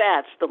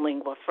 That's the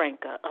lingua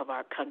franca of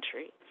our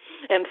country.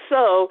 And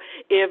so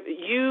if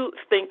you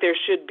think there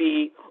should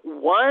be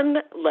one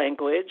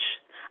language,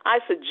 I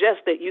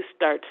suggest that you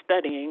start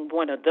studying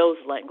one of those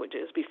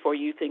languages before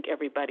you think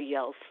everybody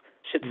else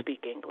should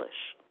speak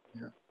English.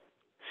 Yeah.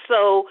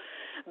 So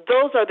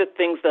those are the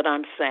things that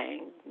I'm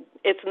saying.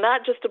 It's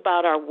not just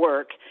about our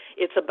work.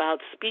 It's about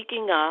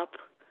speaking up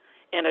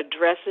and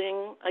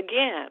addressing,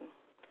 again,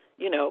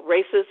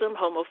 racism,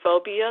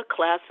 homophobia,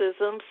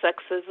 classism,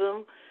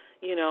 sexism,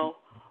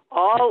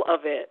 all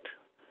of it,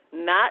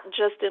 not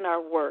just in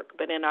our work,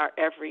 but in our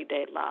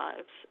everyday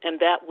lives. And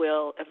that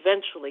will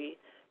eventually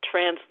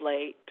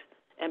translate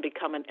and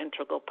become an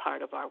integral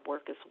part of our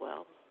work as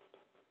well.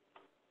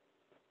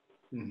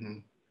 Mm-hmm.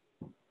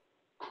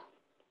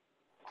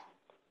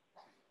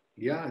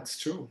 Yeah, it's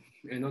true.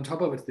 And on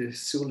top of it, the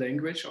Sioux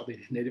language or the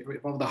native,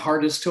 one of the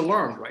hardest to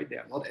learn, right? They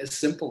are not as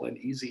simple and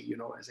easy,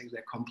 I think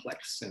they're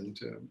complex and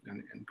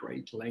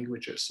great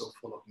languages, so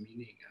full of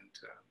meaning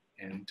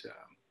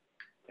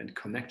and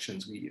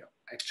connections we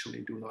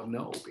actually do not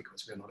know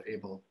because we're not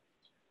able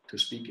to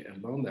speak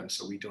and learn them.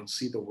 So we don't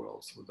see the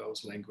world through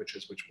those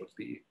languages, which would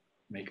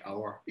make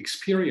our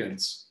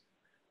experience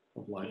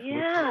of life.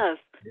 Yes.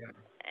 Yeah.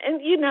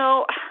 And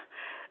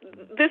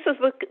this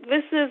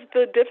is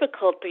the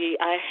difficulty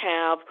I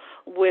have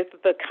with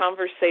the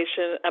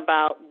conversation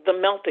about the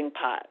melting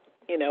pot.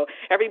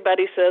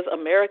 Everybody says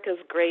America's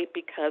great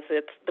because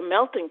it's the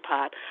melting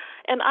pot.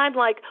 And I'm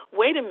like,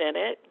 wait a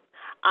minute.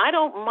 I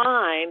don't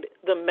mind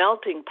the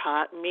melting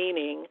pot,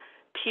 meaning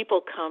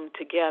people come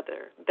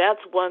together.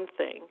 That's one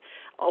thing.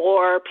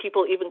 Or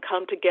people even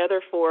come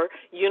together for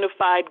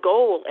unified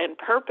goal and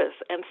purpose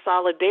and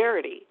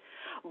solidarity.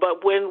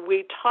 But when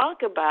we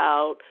talk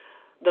about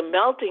the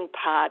melting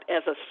pot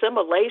as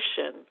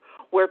assimilation,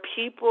 where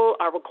people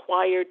are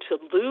required to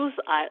lose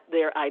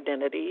their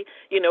identity,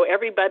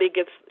 everybody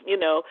gets,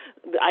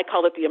 I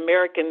call it the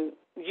American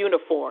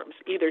uniforms,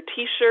 either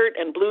T-shirt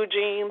and blue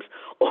jeans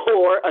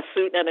or a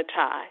suit and a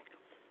tie.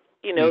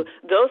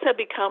 Those have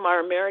become our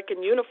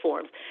American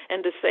uniforms.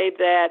 And to say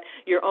that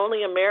you're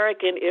only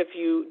American if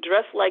you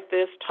dress like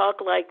this,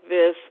 talk like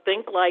this,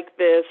 think like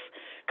this,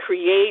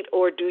 create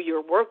or do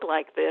your work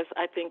like this,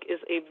 I think is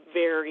a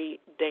very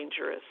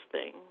dangerous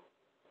thing.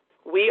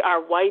 We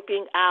are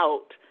wiping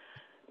out,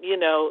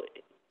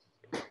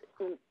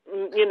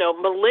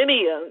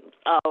 millennia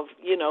of,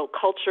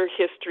 culture,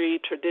 history,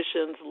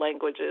 traditions,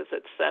 languages,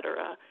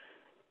 etc.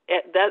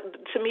 That,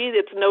 to me,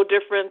 it's no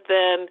different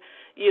than,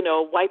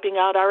 wiping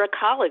out our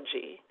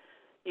ecology.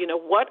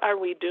 What are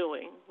we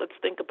doing? Let's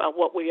think about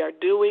what we are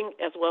doing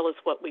as well as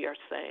what we are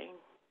saying.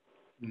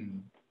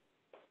 Mm.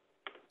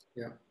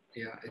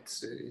 Yeah,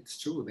 it's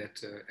true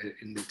that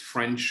in the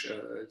French,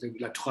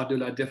 la droit de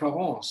la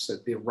différence,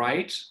 the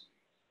right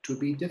to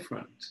be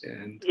different,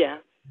 and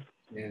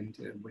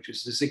which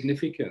is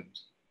significant,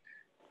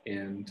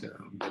 and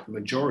that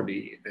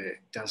majority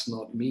does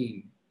not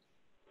mean,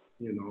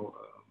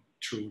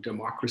 true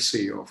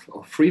democracy of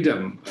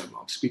freedom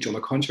of speech. On the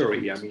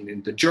contrary, I mean,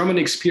 in the German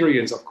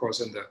experience, of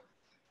course, in the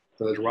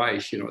Third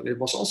Reich, it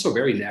was also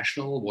very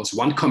national. It was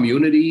one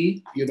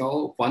community,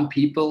 one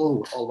people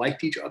who all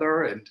liked each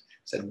other and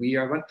said we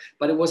are one.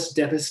 But it was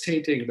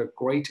devastating. The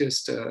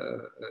greatest, one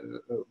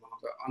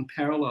of the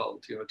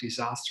unparalleled,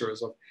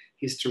 disasters of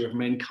history of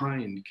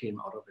mankind came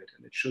out of it,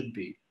 and it should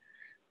be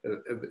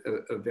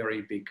a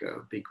very big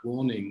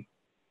warning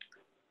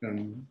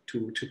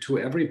to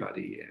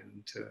everybody.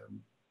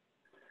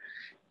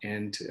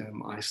 And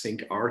I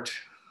think art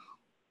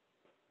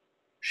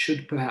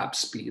should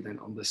perhaps be then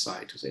on the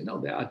side to say, no,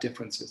 there are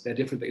differences, there are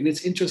different things. And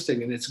it's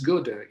interesting and it's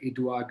good.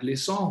 Edouard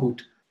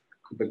Glissant,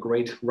 the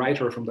great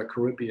writer from the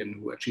Caribbean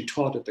who actually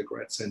taught at the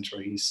Grad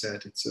Center, he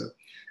said it's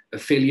a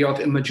failure of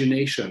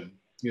imagination.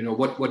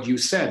 What you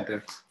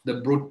said,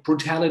 the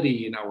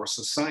brutality in our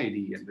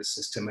society and the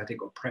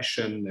systematic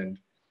oppression and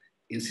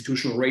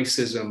institutional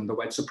racism, the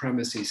white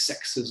supremacy,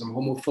 sexism,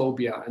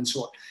 homophobia, and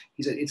so on.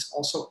 He said it's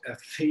also a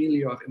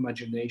failure of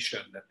imagination,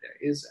 that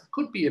there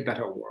could be a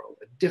better world,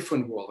 a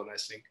different world. And I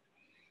think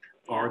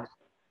art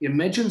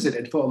imagines it,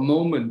 and for a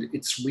moment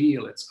it's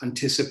real, it's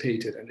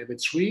anticipated. And if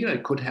it's real,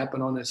 it could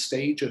happen on a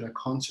stage, in a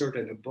concert,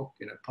 in a book,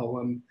 in a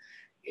poem.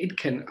 It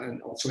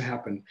can also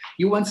happen.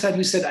 You once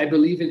said, I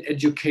believe in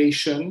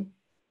education,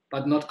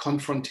 but not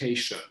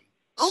confrontation.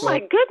 Oh, so, my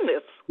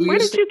goodness. Where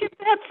did you get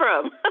that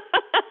from?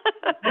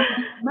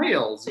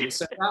 Mails you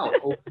sent out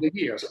over the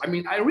years. I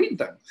mean, I read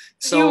them.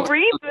 So, you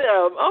read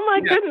them. Oh my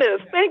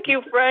goodness. Thank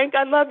you, Frank.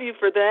 I love you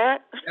for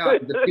that. Yeah,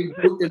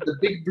 the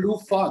big blue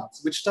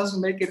fonts, which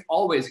doesn't make it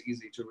always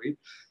easy to read,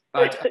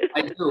 but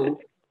I do.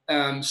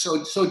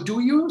 So do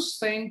you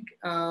think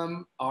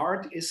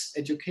art is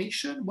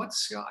education?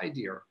 What's your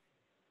idea?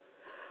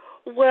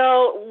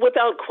 Well,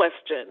 without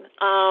question.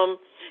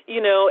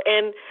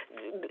 And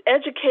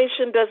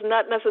education does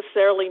not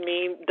necessarily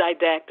mean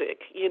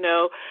didactic.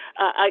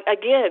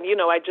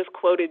 I just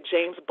quoted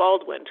James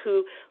Baldwin,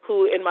 who,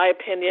 in my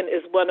opinion,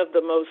 is one of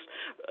the most,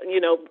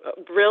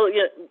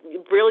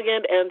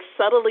 brilliant and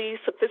subtly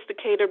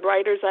sophisticated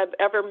writers I've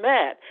ever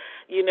met.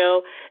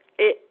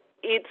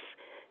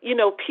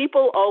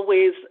 People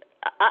always.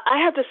 I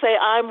have to say,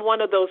 I'm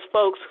one of those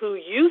folks who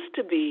used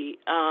to be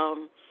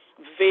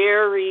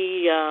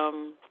very.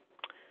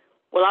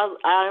 Well,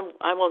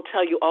 I won't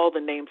tell you all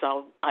the names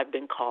I've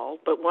been called,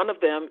 but one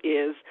of them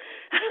has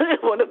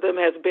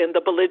been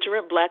the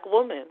belligerent black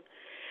woman.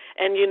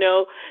 And,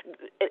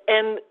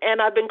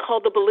 and I've been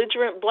called the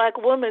belligerent black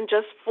woman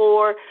just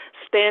for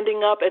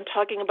standing up and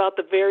talking about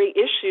the very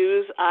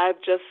issues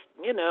I've just,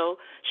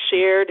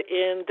 shared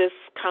in this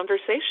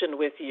conversation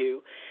with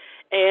you.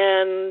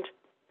 And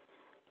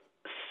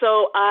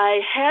so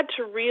I had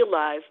to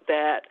realize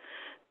that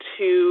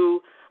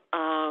to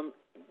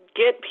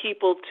get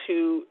people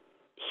to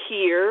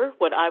hear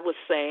what I was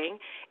saying,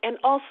 and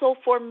also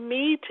for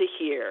me to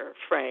hear,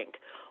 Frank,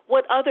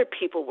 what other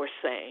people were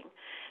saying,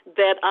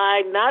 that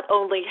I not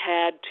only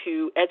had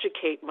to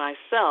educate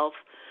myself,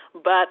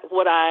 but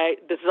what I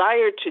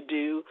desired to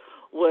do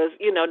was,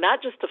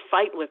 not just to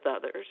fight with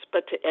others,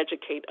 but to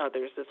educate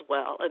others as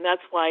well. And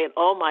that's why in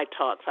all my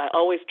talks, I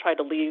always try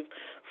to leave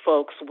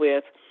folks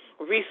with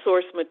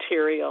resource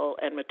material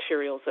and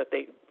materials that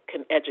they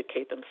can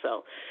educate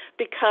themselves,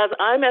 because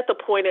I'm at the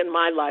point in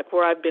my life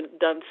where I've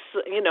done,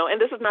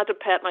 and this is not to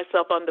pat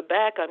myself on the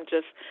back, I'm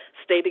just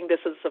stating this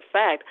as a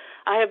fact.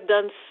 I have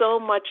done so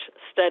much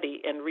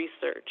study and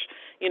research.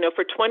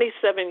 For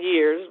 27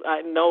 years,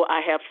 I know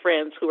I have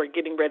friends who are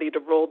getting ready to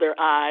roll their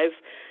eyes,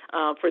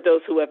 for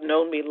those who have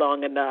known me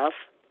long enough.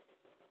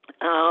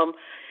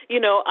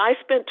 I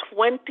spent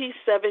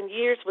 27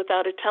 years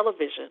without a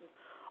television.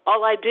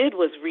 all I did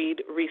was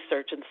read,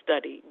 research, and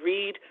study.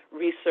 Read,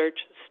 research,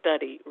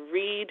 study.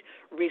 Read,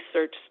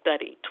 research,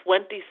 study.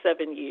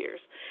 27 years.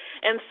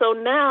 And so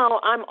now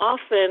I'm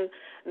often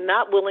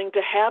not willing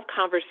to have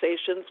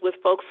conversations with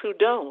folks who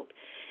don't.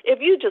 If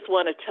you just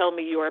want to tell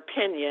me your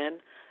opinion,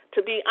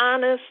 to be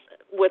honest,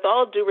 with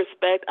all due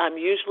respect, I'm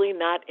usually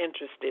not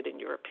interested in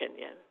your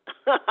opinion.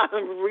 I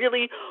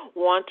really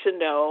want to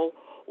know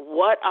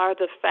what are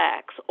the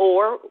facts,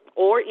 or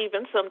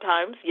even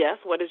sometimes, yes,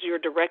 what is your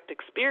direct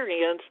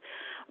experience,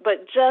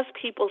 but just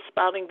people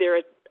spouting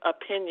their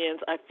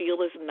opinions I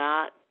feel is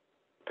not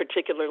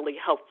particularly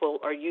helpful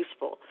or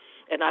useful.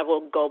 And I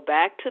will go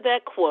back to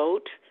that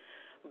quote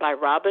by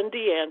Robin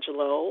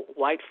DiAngelo,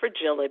 White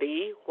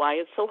Fragility, Why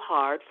It's So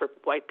Hard for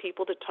White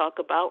People to Talk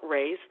About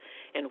Race,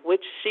 in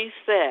which she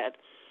said,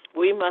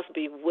 we must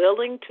be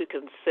willing to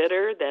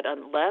consider that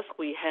unless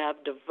we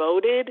have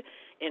devoted,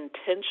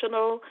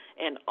 intentional,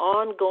 and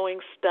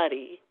ongoing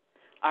study,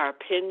 our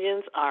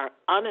opinions are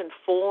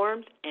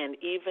uninformed and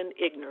even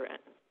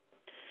ignorant.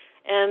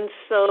 And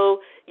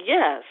so,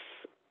 yes,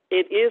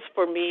 it is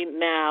for me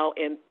now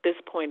in this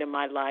point in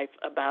my life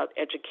about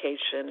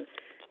education,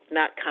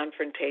 not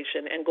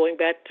confrontation. And going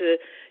back to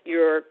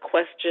your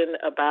question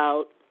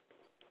about,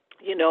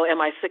 am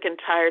I sick and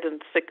tired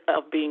and sick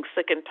of being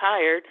sick and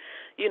tired?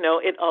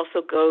 It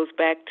also goes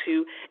back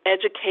to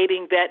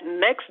educating that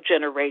next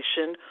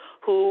generation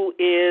who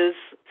is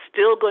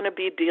still going to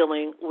be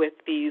dealing with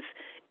these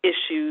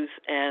issues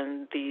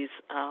and these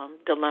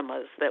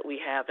dilemmas that we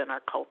have in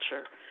our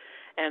culture.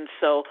 And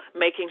so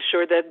making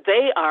sure that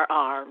they are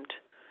armed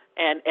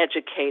and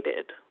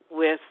educated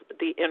with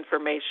the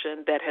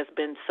information that has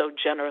been so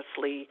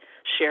generously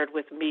shared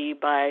with me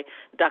by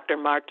Dr.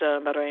 Marta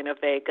Moreno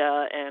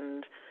Vega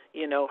and,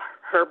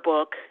 her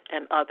book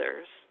and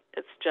others.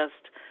 It's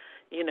just,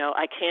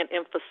 I can't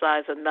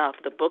emphasize enough.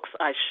 The books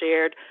I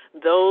shared,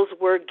 those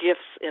were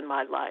gifts in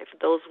my life.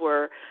 Those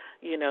were,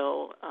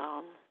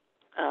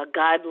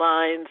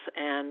 guidelines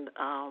and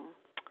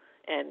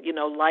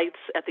lights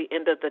at the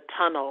end of the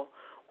tunnel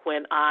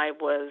when I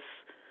was,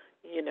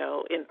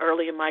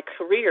 early in my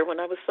career, when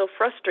I was so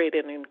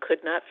frustrated and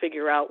could not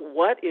figure out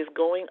what is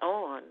going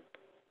on.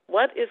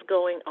 What is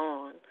going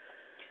on?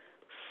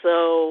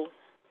 So,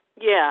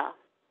 yeah,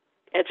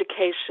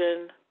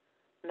 education,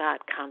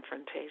 not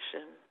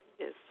confrontation,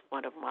 is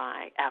one of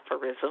my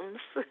aphorisms.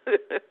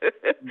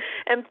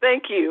 And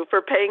thank you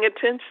for paying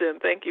attention.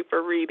 Thank you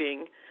for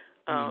reading.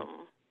 Yeah.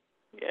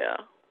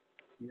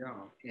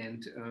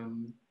 And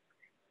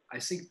I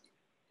think,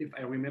 if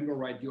I remember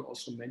right, you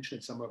also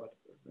mentioned somewhere, but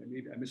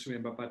maybe I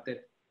misremember, but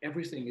that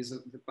everything is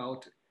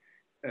about,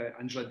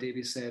 Angela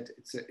Davis said,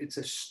 it's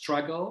a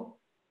struggle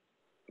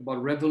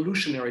about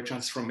revolutionary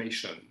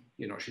transformation.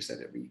 She said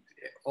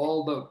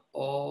all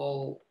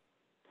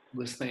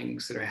the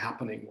things that are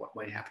happening, what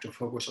we have to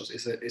focus on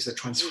is a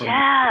transformation,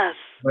 yes,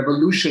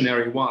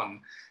 revolutionary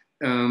one.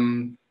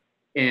 And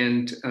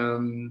I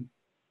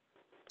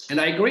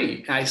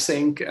agree. I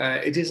think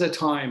it is a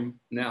time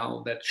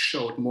now that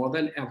showed more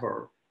than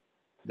ever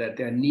that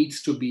there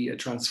needs to be a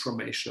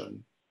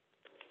transformation,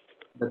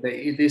 that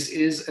this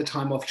is a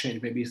time of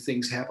change. Maybe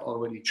things have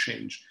already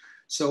changed.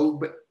 So,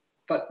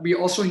 but we're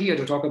also here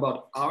to talk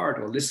about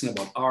art, or listen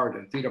about art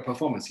and theater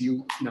performance.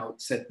 You now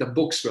said the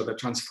books were the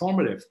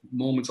transformative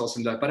moments also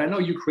in that, but I know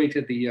you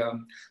created the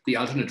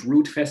Alternate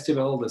Route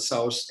Festival, the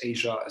South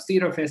Asia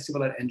Theater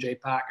Festival at NJ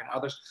Park and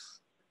others.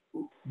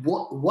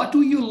 What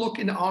do you look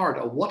in art,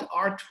 or what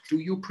art do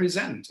you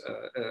present?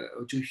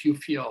 Do you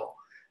feel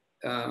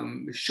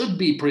should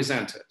be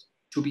presented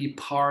to be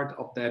part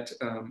of that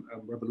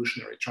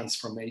revolutionary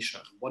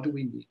transformation? What do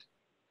we need?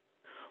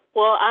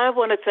 Well, I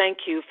want to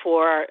thank you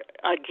for,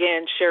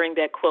 again, sharing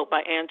that quote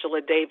by Angela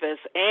Davis.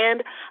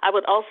 And I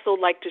would also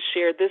like to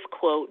share this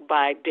quote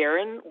by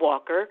Darren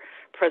Walker,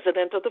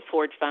 president of the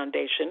Ford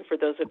Foundation, for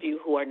those of you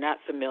who are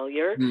not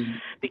familiar.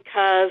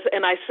 Because,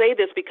 and I say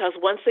this because,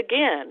 once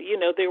again,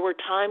 there were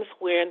times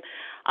when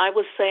I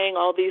was saying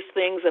all these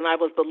things and I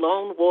was the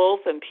lone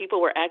wolf and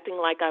people were acting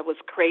like I was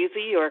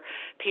crazy, or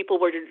people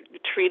were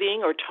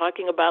treating or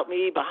talking about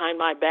me behind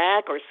my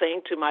back or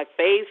saying to my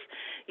face,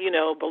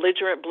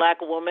 belligerent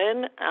black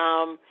woman.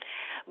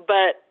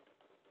 But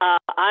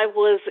I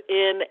was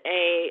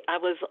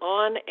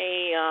on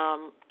a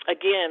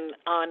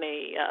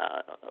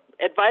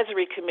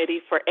advisory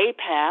committee for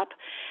APAP,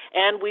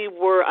 and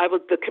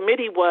the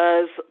committee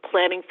was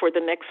planning for the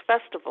next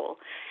festival,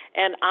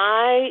 and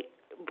I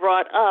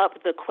brought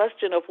up the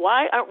question of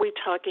why aren't we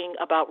talking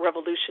about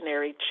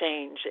revolutionary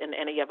change in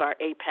any of our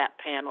APAP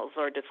panels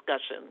or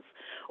discussions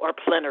or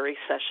plenary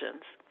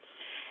sessions.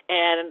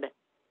 And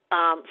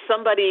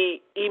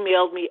somebody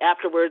emailed me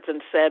afterwards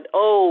and said,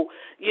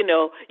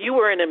 you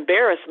were an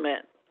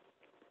embarrassment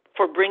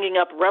for bringing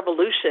up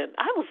revolution.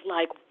 I was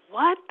like,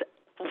 what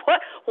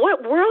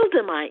world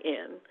am I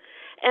in?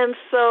 And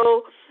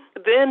so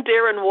then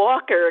Darren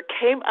Walker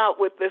came out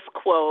with this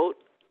quote,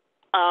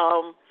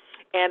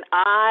 And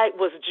I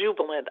was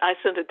jubilant. I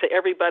sent it to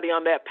everybody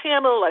on that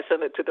panel. I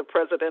sent it to the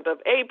president of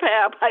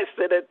APAP. I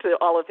sent it to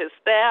all of his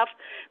staff.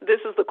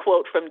 This is the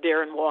quote from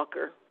Darren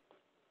Walker.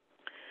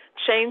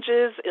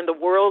 Changes in the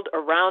world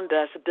around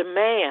us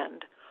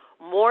demand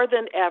more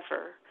than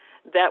ever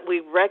that we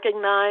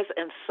recognize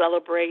and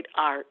celebrate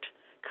art,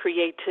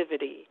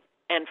 creativity,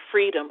 and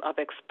freedom of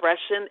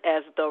expression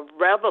as the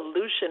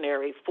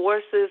revolutionary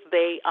forces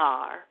they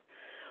are.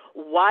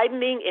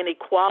 Widening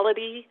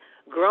inequality,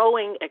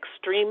 growing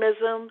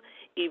extremism,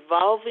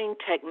 evolving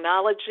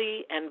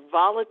technology, and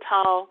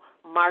volatile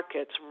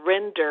markets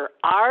render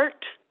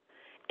art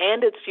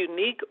and its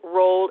unique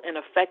role in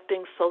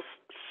affecting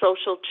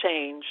social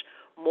change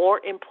more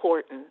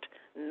important,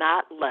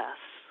 not less.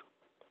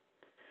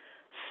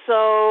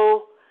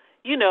 So,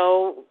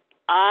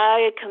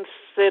 I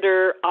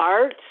consider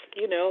art,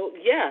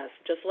 yes,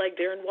 just like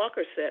Darren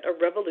Walker said, a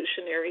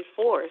revolutionary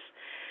force.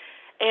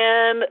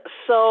 And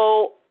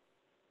so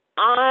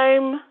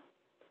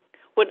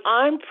when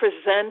I'm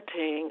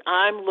presenting,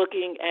 I'm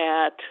looking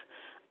at,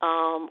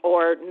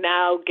 or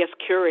now guest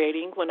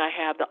curating when I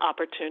have the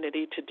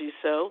opportunity to do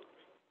so,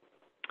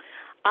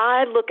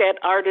 I look at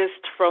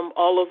artists from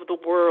all over the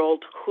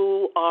world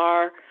who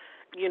are,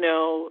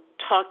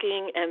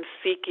 talking and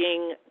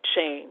seeking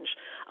change.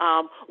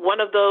 One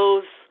of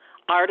those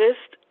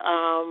artists,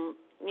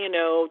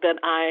 that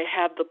I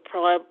have the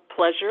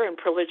pleasure and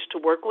privilege to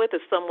work with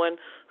is someone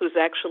who's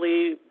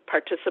actually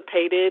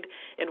participated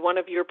in one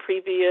of your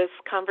previous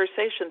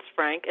conversations,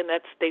 Frank, and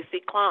that's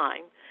Stacy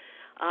Klein.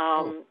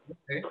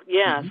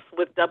 Yes,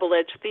 with Double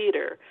Edge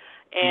Theater.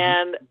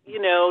 And,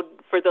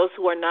 for those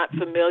who are not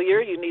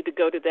familiar, you need to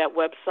go to that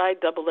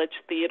website, Double Edge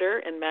Theater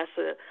in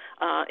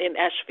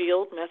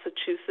Ashfield,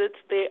 Massachusetts.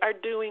 They are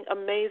doing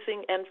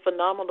amazing and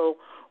phenomenal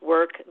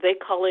work. They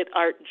call it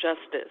art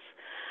justice.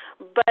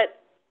 But,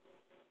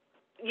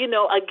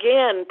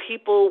 again,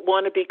 people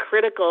want to be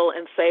critical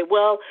and say,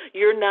 well,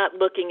 you're not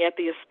looking at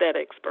the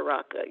aesthetics,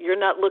 Baraka. You're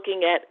not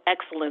looking at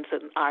excellence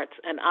in arts.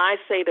 And I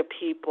say to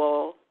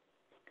people,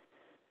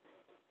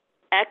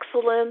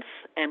 excellence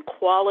and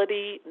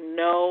quality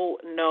know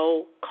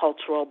no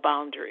cultural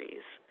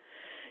boundaries.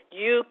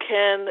 You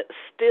can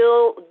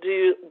still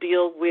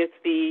deal with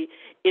the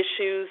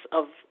issues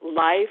of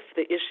life,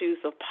 the issues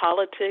of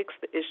politics,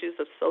 the issues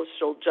of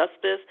social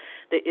justice,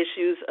 the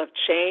issues of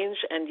change,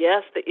 and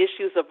yes, the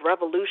issues of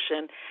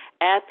revolution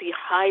at the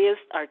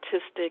highest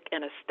artistic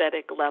and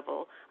aesthetic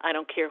level. I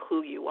don't care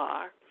who you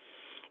are.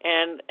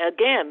 And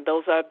again,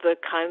 those are the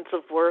kinds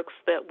of works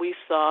that we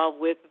saw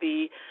with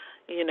the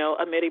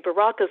Amiri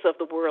Barakas of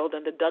the world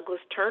and the Douglas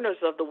Turners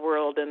of the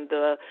world and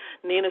the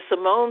Nina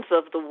Simones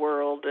of the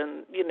world.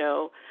 And,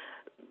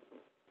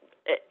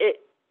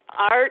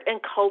 art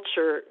and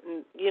culture,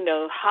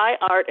 high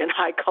art and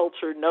high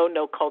culture know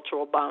no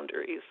cultural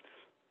boundaries.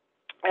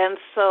 And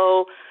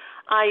so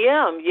I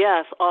am,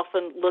 yes,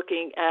 often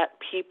looking at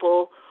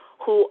people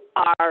who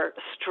are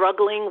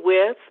struggling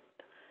with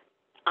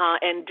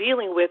and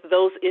dealing with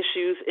those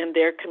issues in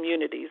their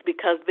communities,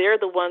 because they're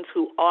the ones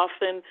who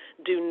often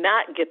do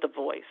not get the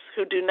voice,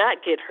 who do not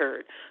get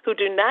heard, who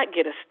do not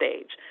get a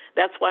stage.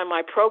 That's why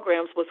my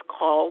programs was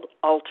called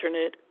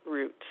Alternate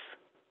Roots,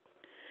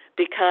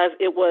 because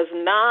it was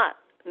not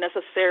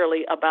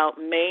necessarily about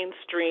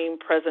mainstream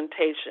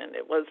presentation.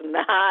 It was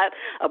not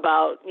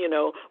about,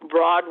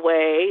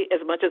 Broadway.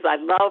 As much as I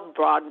love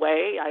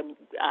Broadway,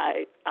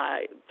 I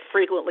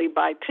frequently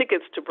buy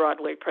tickets to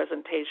Broadway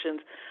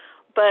presentations.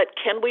 But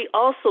can we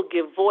also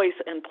give voice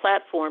and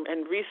platform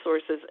and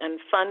resources and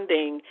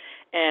funding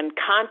and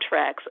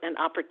contracts and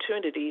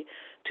opportunity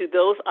to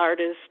those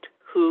artists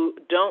who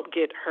don't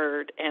get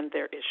heard and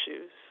their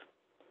issues?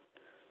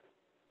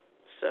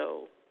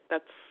 So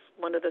that's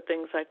one of the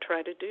things I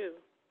try to do.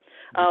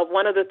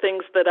 One of the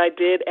things that I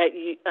did at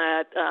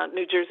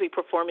New Jersey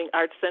Performing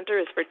Arts Center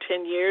is for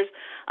 10 years,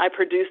 I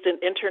produced an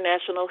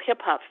international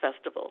hip-hop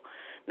festival.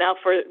 Now,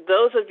 for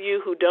those of you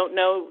who don't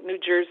know New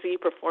Jersey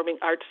Performing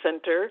Arts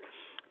Center,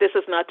 this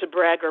is not to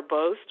brag or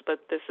boast,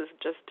 but this is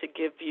just to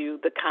give you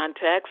the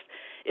context.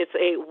 It's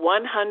a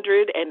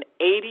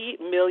 $180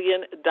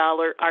 million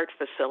art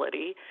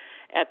facility.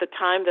 At the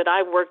time that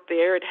I worked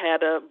there, it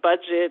had a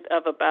budget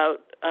of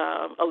about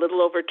a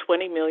little over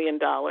 $20 million.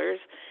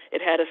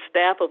 It had a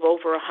staff of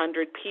over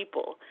 100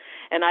 people.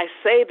 And I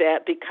say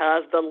that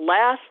because the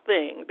last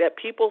thing that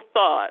people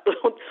thought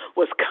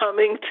was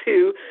coming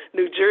to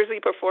New Jersey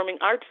Performing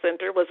Arts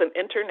Center was an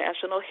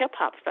international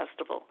hip-hop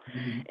festival.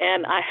 Mm-hmm.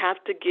 And I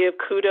have to give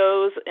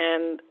kudos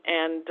and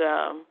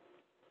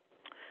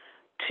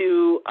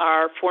to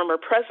our former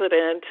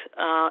president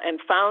and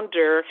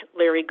founder,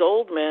 Larry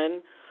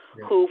Goldman,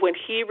 who, when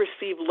he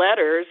received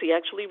letters, he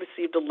actually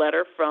received a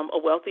letter from a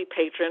wealthy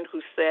patron who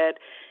said,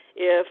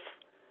 if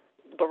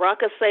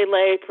Baraka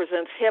Sele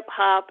presents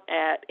hip-hop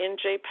at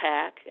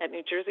NJPAC, at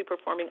New Jersey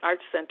Performing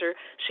Arts Center,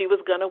 she was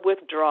going to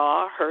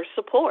withdraw her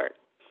support.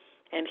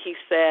 And he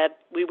said,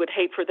 we would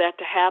hate for that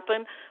to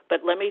happen,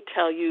 but let me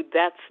tell you,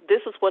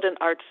 this is what an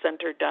arts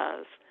center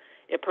does.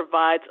 It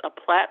provides a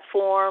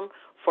platform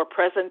for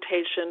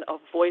presentation of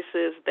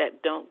voices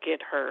that don't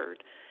get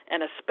heard,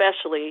 and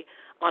especially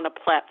on a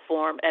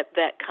platform at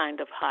that kind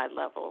of high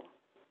level.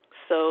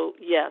 So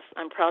yes,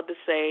 I'm proud to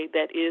say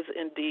that is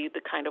indeed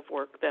the kind of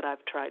work that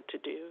I've tried to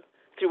do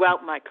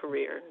throughout my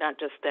career, not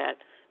just at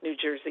New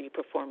Jersey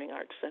Performing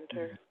Arts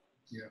Center.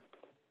 Yeah.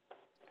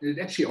 It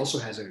actually also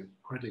has a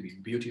incredibly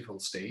beautiful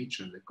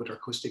stage, and the good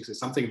acoustics is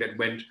something that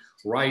went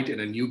right in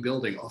a new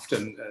building.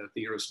 Often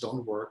theaters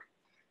don't work.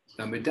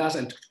 It does,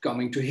 and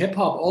coming to hip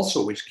hop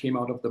also, which came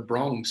out of the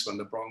Bronx when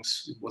the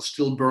Bronx was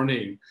still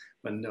burning,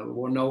 when there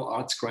were no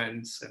arts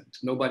grants and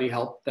nobody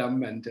helped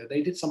them, and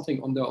they did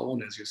something on their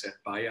own, as you said,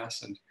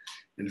 bias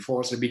and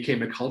force. It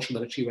became a culture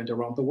that actually went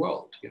around the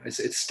world. You know,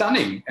 it's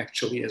stunning,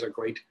 actually, as a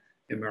great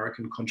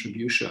American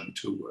contribution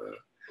to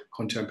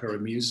contemporary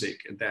music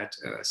that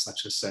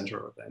such a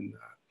center then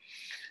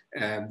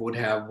would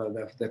have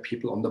the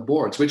people on the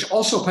boards, which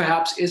also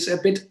perhaps is a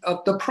bit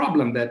of the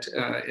problem that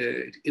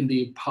in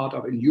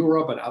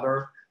Europe and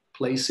other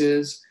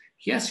places,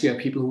 yes, you have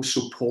people who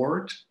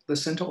support the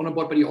center on a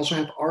board, but you also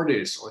have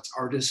artists, or it's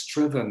artist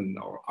driven,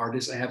 or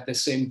artists that have the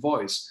same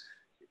voice.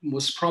 It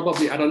was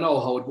probably, I don't know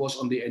how it was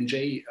on the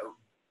NJ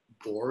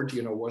board,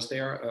 you know, was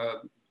there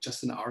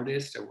just an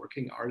artist, a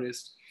working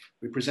artist?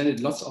 We presented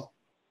lots of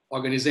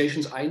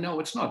organizations. I know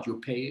it's not. You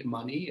pay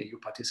money and you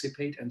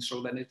participate, and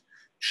so then it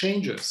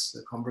changes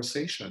the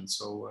conversation.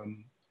 So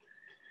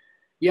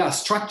yeah,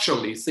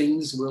 structurally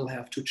things will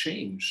have to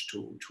change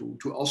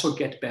to also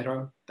get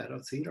better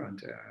theater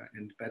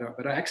and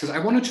better access. I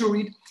wanted to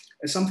read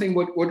something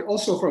what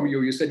also from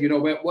you. You said, you know,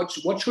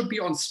 what should be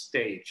on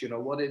stage? You know,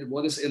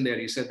 what is in there?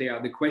 You said they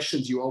are the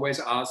questions you always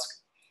ask.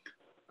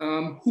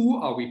 Who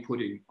are we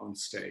putting on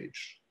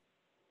stage?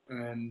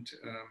 And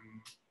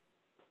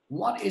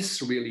what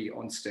is really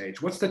on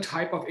stage? What's the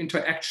type of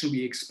interaction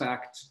we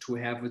expect to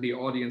have with the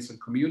audience and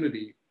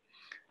community,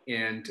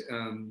 and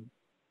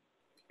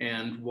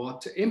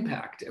what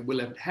impact will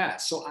it have?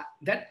 So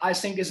that, I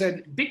think, is a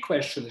big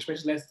question,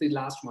 especially the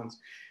last ones,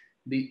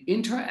 the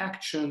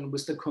interaction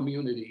with the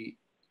community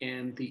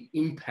and the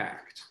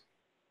impact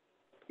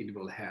it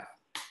will have.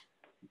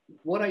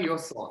 What are your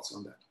thoughts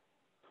on that?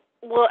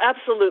 Well,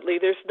 absolutely.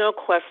 There's no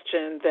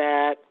question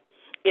that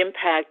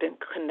impact and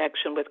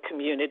connection with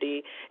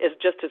community is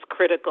just as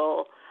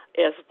critical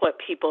as what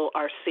people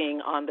are seeing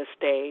on the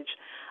stage.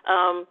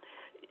 Oh,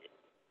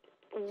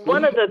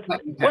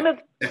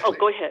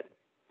 go ahead.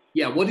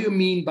 Yeah, what do you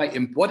mean by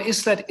what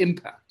is that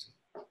impact?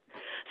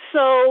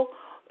 So,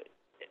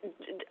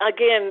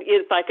 again,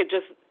 if I could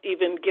just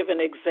even give an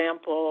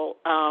example,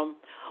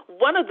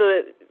 one of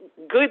the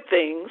good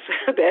things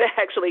that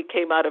actually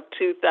came out of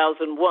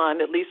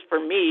 2001, at least for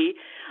me,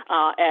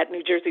 at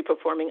New Jersey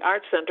Performing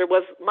Arts Center,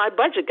 was my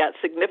budget got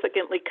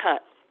significantly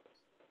cut.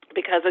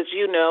 Because, as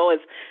you know,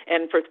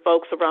 and for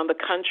folks around the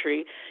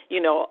country,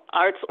 you know,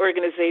 arts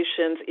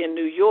organizations in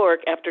New York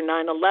after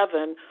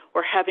 9/11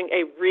 were having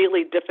a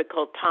really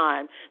difficult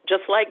time.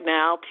 Just like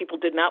now, people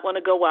did not want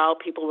to go out.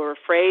 People were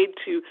afraid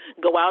to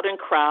go out in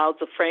crowds,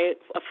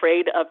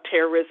 afraid of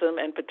terrorism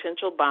and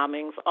potential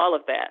bombings, all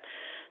of that.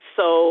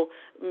 So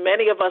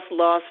many of us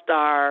lost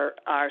our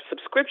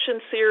subscription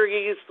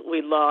series.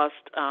 We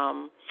lost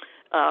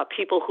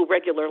people who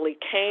regularly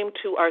came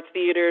to our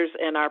theaters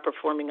and our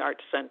performing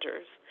arts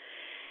centers.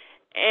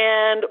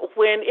 And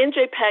when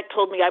NJPAC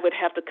told me I would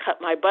have to cut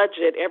my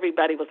budget,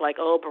 everybody was like,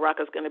 oh,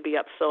 Baraka's going to be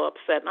so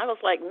upset. And I was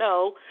like,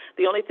 no,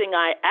 the only thing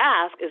I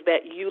ask is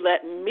that you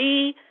let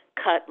me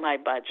cut my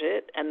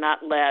budget and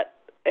not let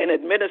an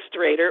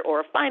administrator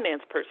or a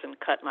finance person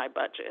cut my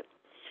budget.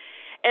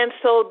 And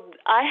so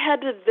I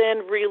had to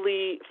then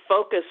really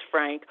focus,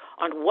 Frank,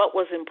 on what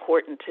was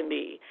important to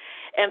me.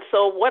 And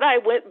so what I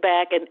went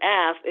back and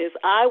asked is,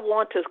 I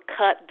want to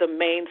cut the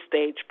main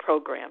stage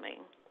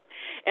programming.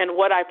 And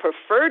what I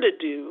prefer to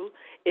do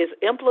is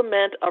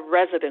implement a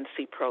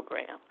residency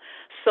program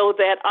so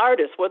that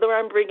artists, whether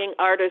I'm bringing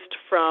artists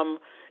from,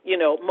 you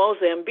know,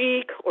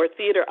 Mozambique, or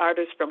theater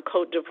artists from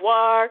Cote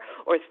d'Ivoire,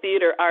 or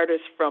theater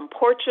artists from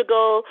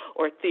Portugal,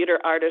 or theater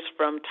artists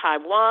from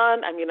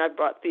Taiwan. I mean, I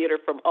brought theater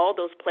from all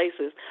those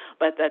places,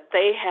 but that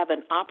they have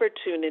an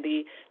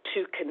opportunity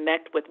to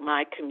connect with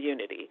my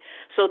community.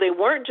 So they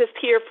weren't just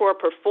here for a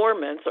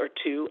performance or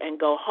two and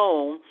go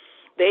home.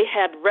 They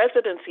had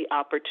residency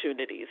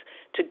opportunities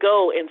to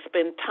go and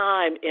spend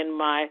time in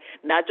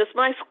not just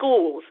my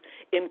schools,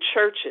 in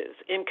churches,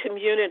 in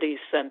community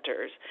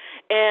centers.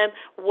 And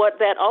what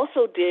that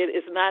also did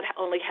is not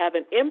only have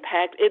an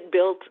impact, it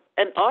built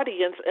an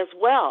audience as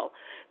well.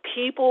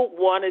 People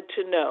wanted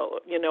to know,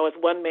 you know, as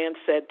one man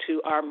said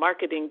to our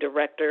marketing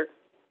director,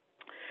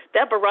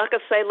 that Baraka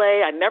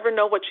Sele, I never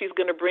know what she's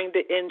going to bring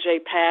to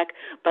NJPAC,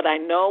 but I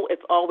know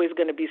it's always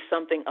going to be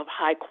something of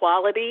high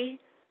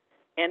quality,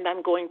 and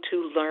I'm going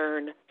to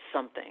learn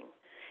something.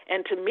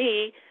 And to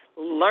me,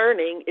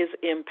 learning is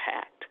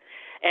impact.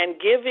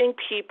 And giving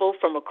people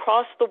from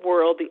across the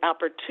world the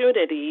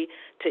opportunity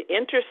to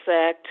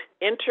intersect,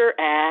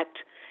 interact,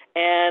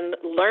 and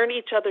learn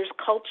each other's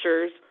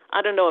cultures,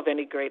 I don't know of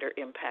any greater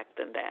impact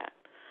than that.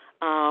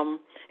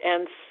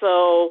 And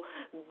so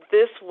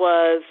this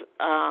was,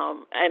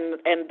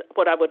 and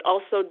what I would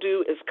also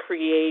do is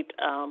create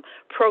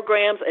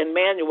programs and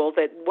manuals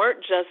that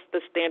weren't just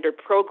the standard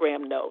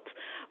program notes,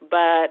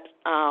 but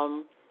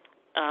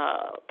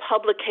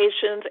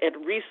publications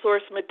and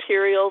resource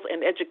materials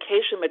and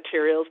education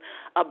materials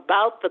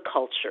about the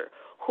culture.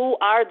 Who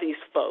are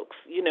these folks?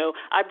 You know,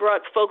 I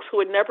brought folks who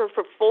had never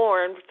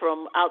performed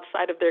from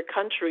outside of their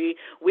country.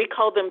 We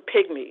call them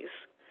pygmies.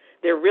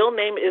 Their real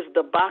name is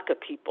the Baka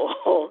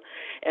people.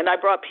 And I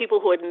brought people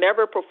who had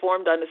never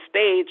performed on a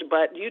stage,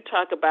 but you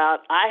talk about,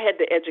 I had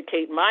to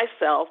educate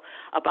myself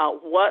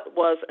about what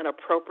was an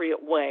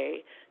appropriate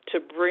way to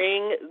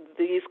bring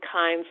these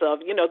kinds of,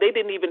 you know, they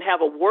didn't even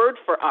have a word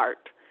for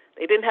art.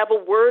 They didn't have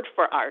a word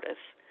for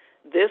artists.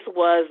 This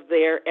was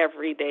their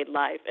everyday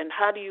life. And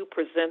how do you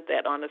present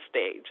that on a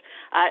stage?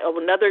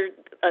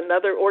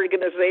 Another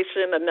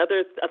organization,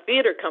 a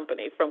theater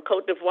company from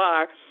Cote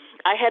d'Ivoire,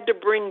 I had to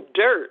bring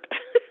dirt.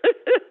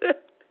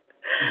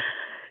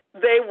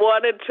 They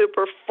wanted to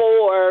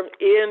perform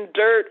in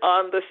dirt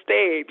on the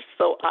stage,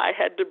 so I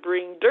had to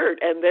bring dirt.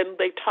 And then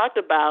they talked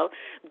about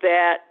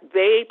that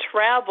they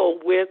travel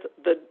with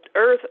the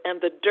earth and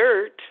the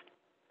dirt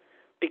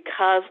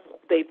because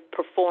they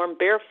perform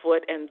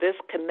barefoot, and this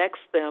connects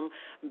them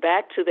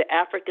back to the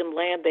African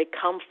land they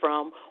come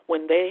from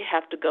when they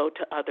have to go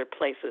to other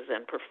places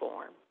and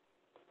perform.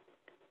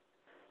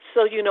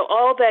 So, you know,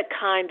 all that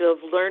kind of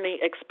learning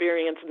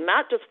experience,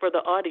 not just for the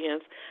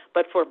audience,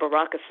 but for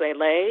Baraka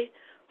Sele,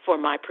 for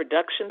my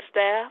production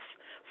staff,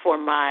 for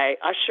my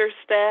usher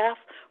staff,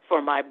 for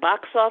my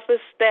box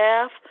office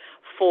staff,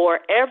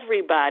 for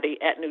everybody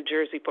at New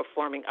Jersey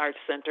Performing Arts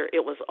Center.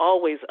 It was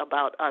always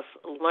about us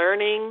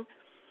learning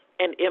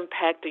and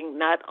impacting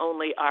not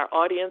only our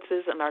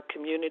audiences and our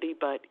community,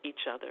 but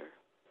each other.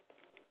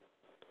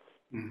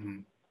 Mm-hmm.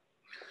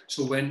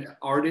 So when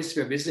artists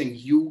were visiting,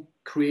 you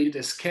created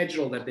a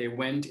schedule that they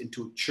went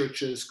into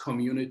churches,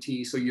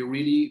 communities, so you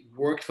really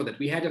worked for that.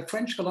 We had a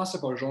French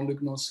philosopher,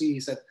 Jean-Luc Nancy, he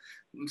said,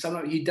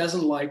 sometimes he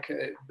doesn't like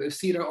the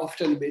theater.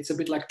 Often it's a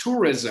bit like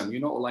tourism, you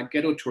know, or like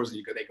ghetto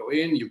tourism. They go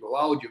in, you go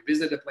out, you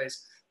visit a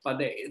place, but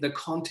the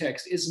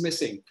context is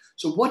missing.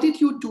 So what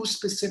did you do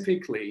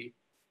specifically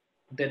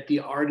that the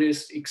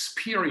artist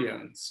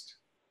experienced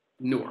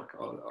Newark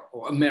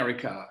or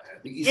America?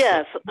 The East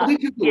yes, what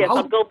did you do? yes.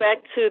 I'll go back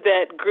to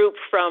that group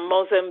from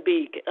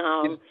Mozambique.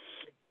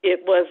 It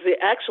was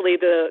actually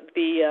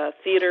the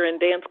theater and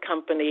dance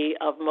company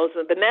of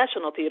the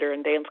National Theater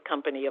and Dance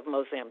Company of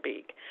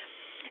Mozambique.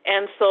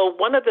 And so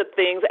one of the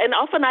things, and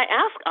often I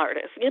ask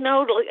artists, you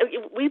know,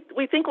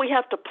 we think we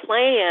have to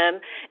plan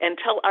and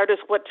tell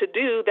artists what to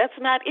do. That's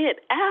not it.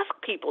 Ask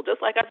people,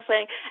 just like I'm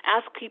saying,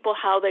 ask people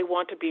how they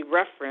want to be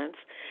referenced.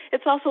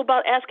 It's also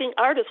about asking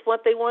artists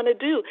what they want to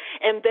do.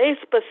 And they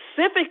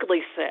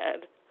specifically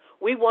said,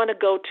 we want to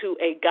go to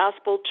a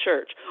gospel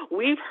church.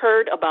 We've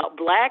heard about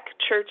Black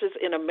churches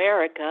in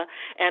America,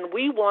 and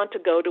we want to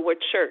go to a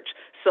church.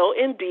 So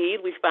indeed,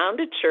 we found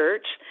a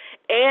church,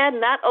 and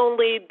not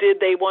only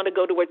did they want to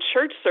go to a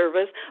church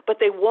service, but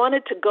they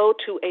wanted to go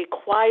to a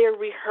choir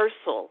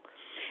rehearsal.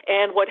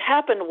 And what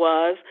happened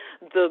was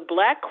the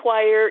Black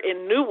choir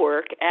in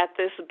Newark at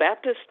this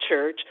Baptist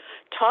church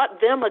taught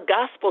them a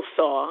gospel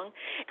song,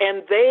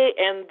 and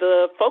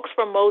the folks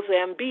from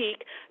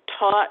Mozambique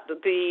taught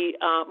the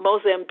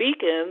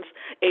Mozambicans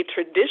a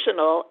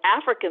traditional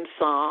African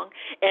song,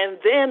 and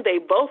then they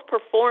both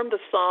performed the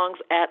songs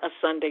at a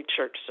Sunday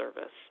church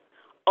service.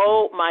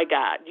 Oh my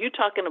God, you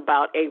talking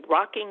about a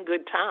rocking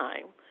good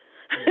time.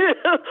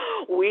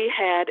 We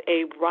had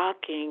a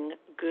rocking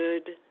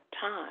good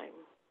time.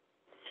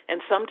 And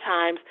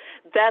sometimes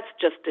that's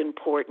just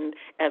important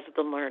as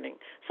the learning.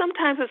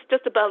 Sometimes it's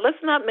just about,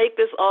 let's not make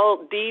this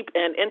all deep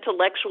and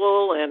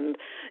intellectual and,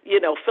 you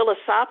know,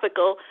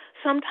 philosophical.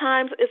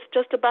 Sometimes it's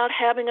just about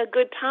having a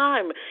good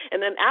time.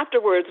 And then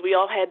afterwards, we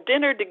all had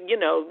dinner, you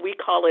know, we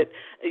call it,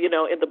 you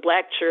know, in the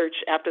Black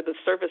church after the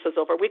service is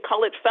over, we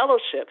call it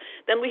fellowship.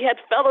 Then we had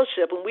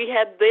fellowship and we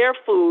had their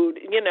food,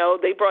 you know,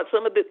 they cooked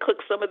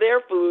some of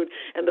their food,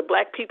 and the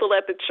Black people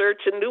at the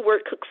church in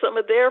Newark cooked some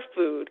of their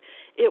food.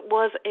 It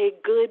was a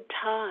good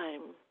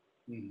time.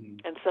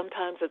 Mm-hmm. And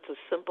sometimes it's as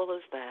simple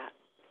as that.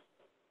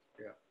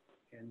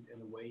 Yeah, and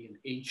in a way, an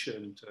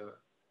ancient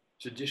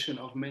tradition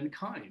of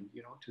mankind,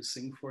 you know, to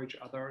sing for each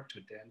other,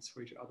 to dance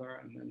for each other,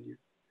 and then you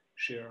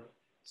share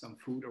some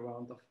food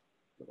around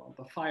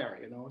the fire,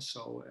 you know.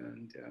 So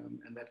and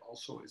that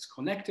also is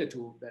connected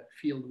to that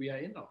field we are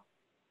in of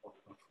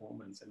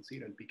performance and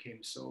theater. It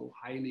became so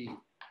highly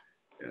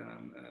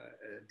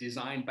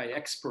designed by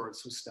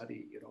experts who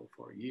study, you know,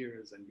 for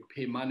years, and you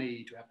pay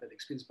money to have that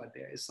experience, but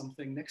there is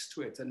something next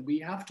to it. And we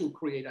have to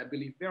create, I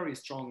believe, very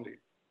strongly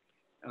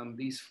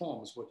these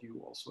forms, what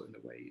you also in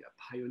a way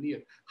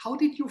pioneered. How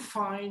did you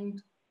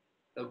find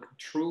a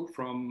troupe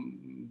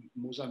from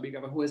Mozambique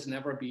who has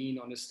never been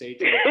on a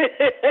stage?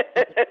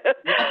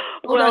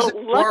 Well,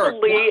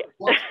 luckily,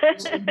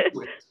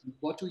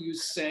 what do you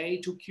say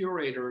to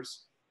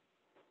curators?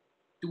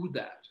 Do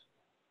that,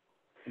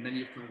 and then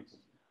you find something.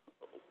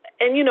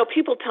 And, you know,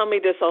 people tell me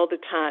this all the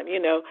time, you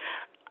know,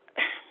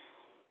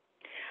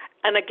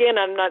 and again,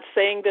 I'm not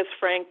saying this,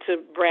 Frank, to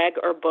brag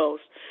or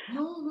boast.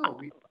 No.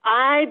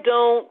 I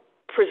don't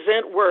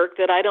present work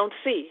that I don't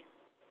see.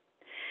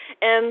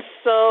 And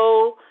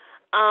so,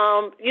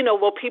 you know,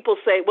 well, people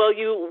say, well,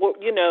 you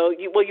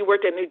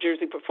worked at New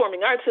Jersey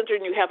Performing Arts Center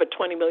and you have a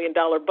 $20 million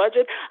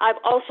budget. I've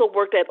also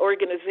worked at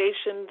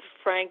organizations,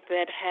 Frank,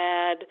 that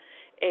had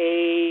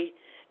a,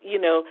 you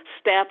know,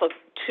 staff of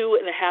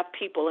 2.5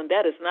 people, and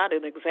that is not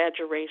an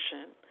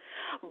exaggeration.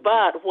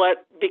 But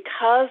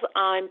because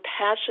I'm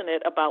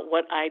passionate about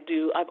what I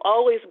do, I've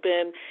always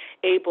been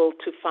able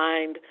to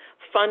find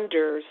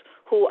funders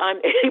who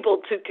I'm able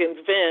to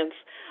convince,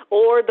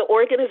 or the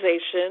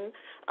organization,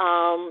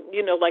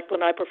 you know, like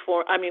when I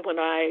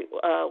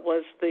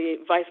was the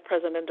vice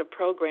president of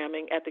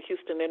programming at the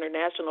Houston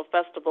International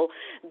Festival,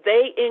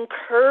 they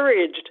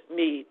encouraged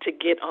me to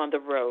get on the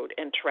road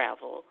and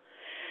travel.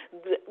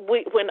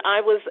 When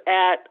I was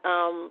at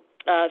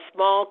a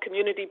small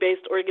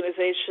community-based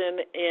organization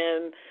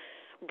in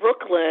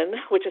Brooklyn,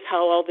 which is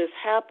how all this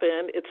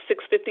happened, it's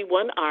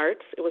 651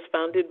 Arts. It was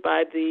founded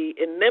by the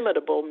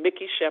inimitable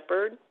Mickey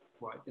Shepard.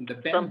 Right. And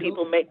some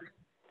people may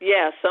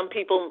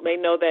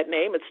know that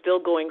name. It's still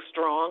going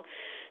strong.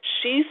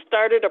 She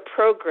started a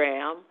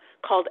program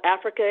called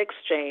Africa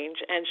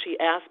Exchange, and she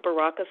asked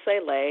Baraka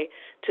Sele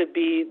to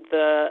be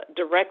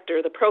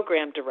the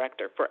program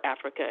director for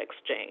Africa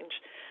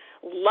Exchange.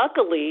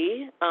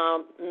 Luckily,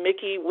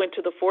 Mickey went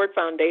to the Ford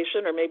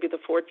Foundation, or maybe the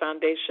Ford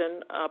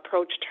Foundation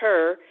approached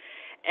her,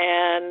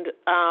 and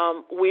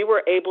we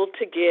were able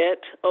to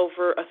get,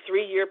 over a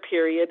 3-year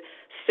period,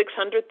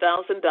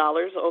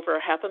 $600,000, over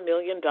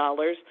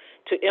 $500,000,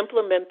 to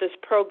implement this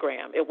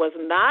program. It was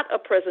not a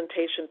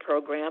presentation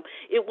program.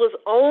 It was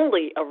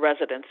only a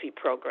residency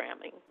program,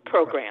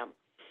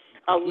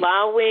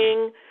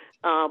 allowing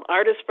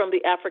artists from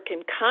the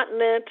African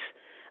continent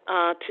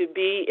to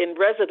be in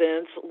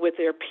residence with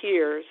their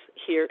peers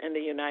here in the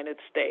United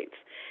States.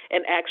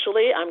 And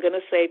actually, I'm going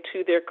to say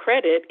to their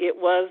credit, it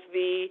was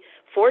the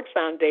Ford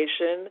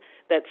Foundation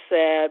that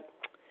said,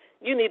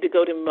 you need to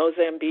go to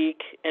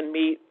Mozambique and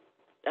meet,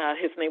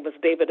 his name was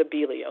David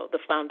Abilio, the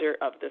founder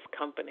of this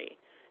company.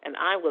 And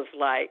I was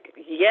like,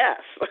 yes,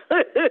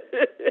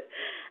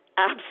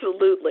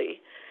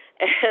 absolutely.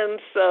 And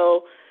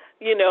so,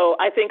 you know,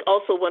 I think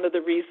also one of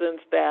the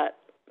reasons that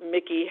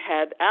Mickey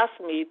had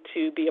asked me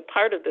to be a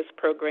part of this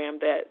program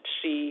that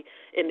she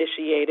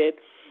initiated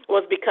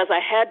was because I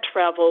had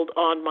traveled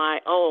on my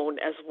own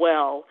as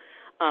well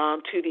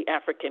to the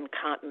African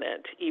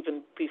continent,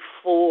 even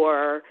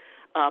before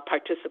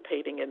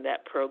participating in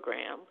that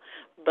program.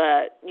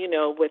 But, you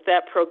know, with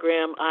that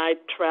program, I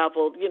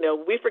traveled, you know,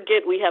 we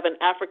forget we have an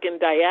African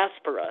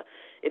diaspora.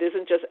 It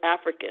isn't just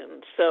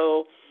African.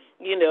 So,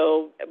 you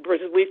know,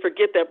 we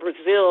forget that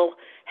Brazil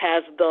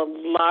has the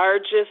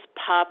largest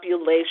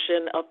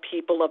population of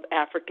people of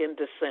African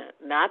descent,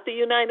 not the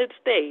United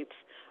States,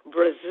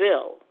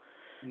 Brazil.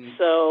 Mm.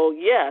 So,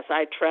 yes,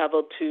 I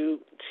traveled to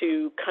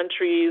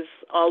countries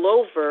all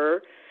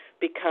over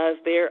because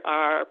there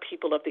are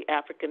people of the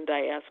African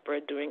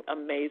diaspora doing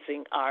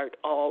amazing art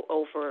all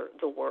over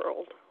the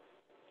world.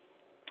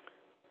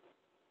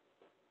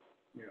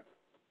 Yeah.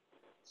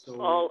 So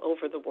all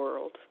over the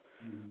world.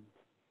 Mm-hmm.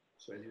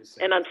 So as you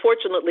say, and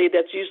unfortunately,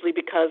 that's usually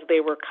because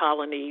they were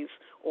colonies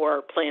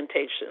or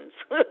plantations.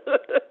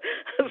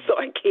 So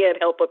I can't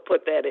help but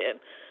put that in.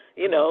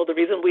 You know, the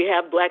reason we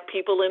have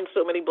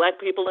so many black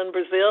people in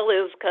Brazil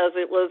is because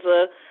it was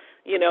a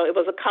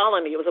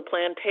colony, it was a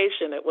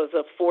plantation, it was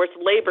a forced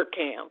labor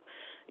camp.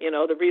 You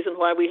know, the reason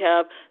why we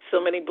have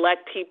so many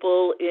black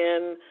people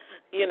in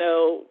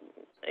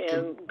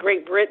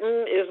Great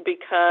Britain is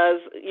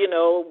because, you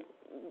know,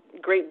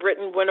 Great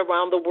Britain went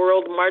around the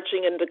world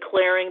marching and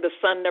declaring the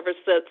sun never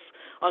sets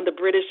on the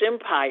British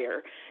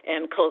Empire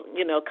and,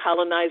 you know,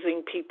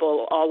 colonizing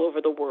people all over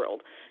the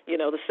world. You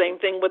know, the same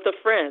thing with the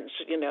French,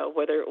 you know,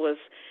 whether it was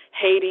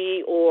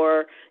Haiti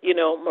or, you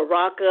know,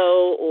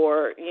 Morocco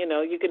or, you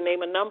know, you can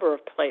name a number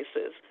of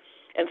places.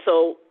 And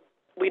so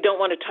we don't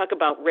want to talk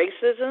about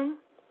racism.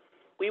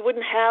 We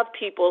wouldn't have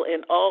people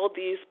in all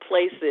these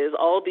places,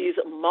 all these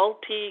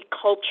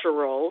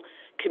multicultural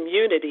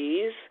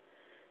communities,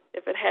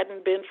 if it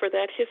hadn't been for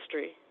that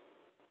history.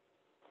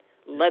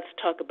 Let's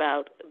talk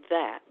about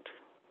that.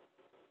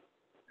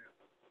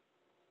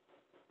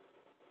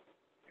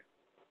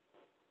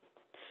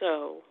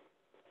 So,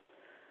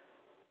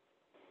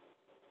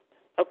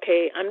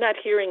 okay, I'm not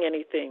hearing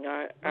anything.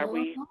 Are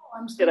we?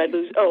 Did I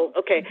lose? Oh,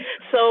 okay.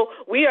 So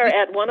we are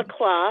at 1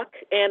 o'clock,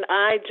 and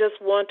I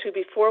just want to,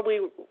 before we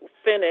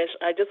finish,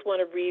 I just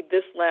want to read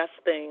this last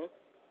thing.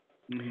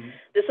 Mm-hmm.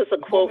 This is a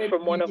quote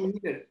from one of.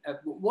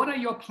 What are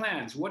your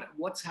plans?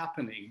 What's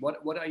happening?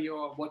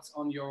 What's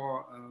on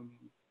your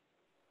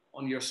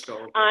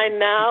stove? I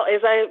now,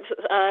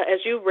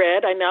 as you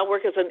read, I now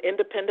work as an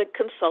independent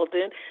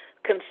consultant.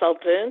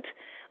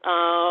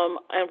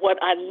 And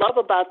what I love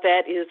about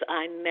that is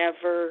I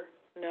never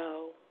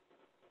know.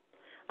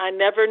 I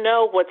never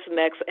know what's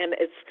next, and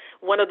it's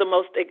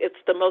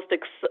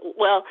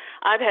well,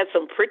 I've had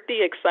some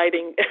pretty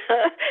exciting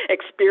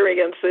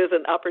experiences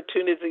and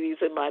opportunities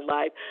in my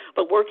life,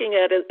 but working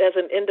as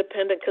an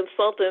independent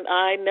consultant,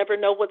 I never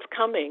know what's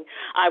coming.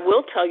 I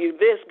will tell you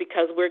this,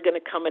 because we're going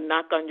to come and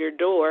knock on your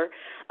door.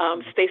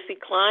 Stacy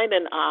Klein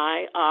and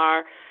I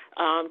are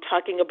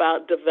talking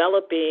about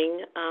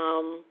developing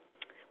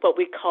what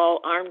we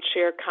call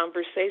armchair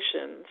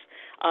conversations,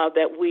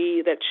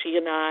 that she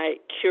and I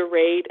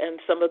curate, and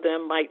some of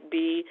them might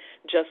be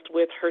just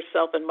with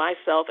herself and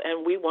myself,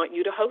 and we want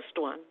you to host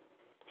one.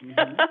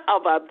 Mm-hmm. How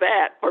about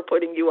that, for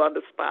putting you on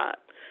the spot?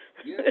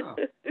 Yeah.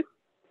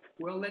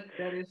 Well,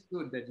 that is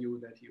good that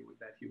you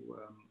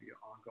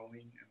are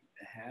going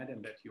ahead,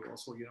 and that you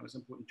also, it's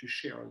important to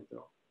share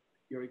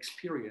your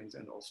experience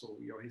and also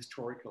your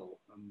historical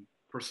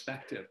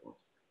perspective of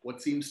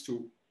what seems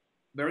to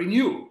very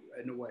new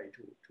in a way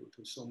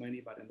to so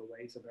many, but in a way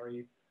it's a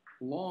very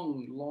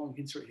long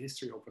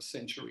history over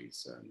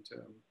centuries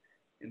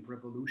and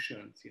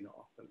revolutions,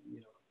 often,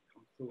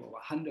 come through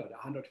 100,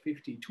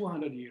 150,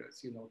 200 years,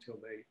 till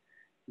they,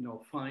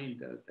 find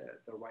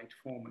the right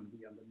form, and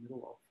we are in the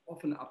middle of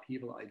often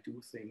upheaval, I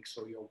do think.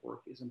 So your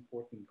work is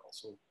important.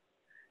 Also,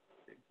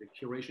 the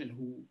curation,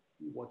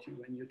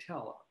 when you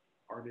tell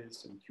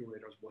artists and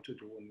curators what to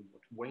do, in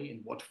what way,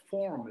 in what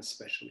form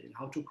especially, and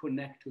how to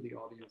connect to the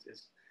audience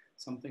is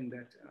something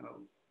that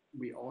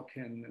we all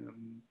can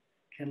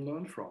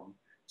learn from.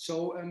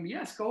 So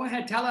yes, go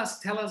ahead. Tell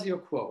us your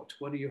quote.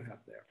 What do you have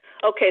there?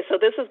 Okay, so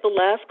this is the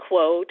last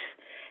quote,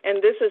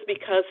 and this is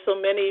because so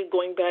many,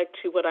 going back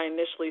to what I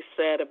initially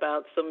said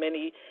about so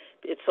many,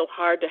 it's so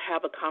hard to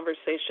have a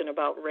conversation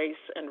about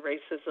race and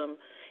racism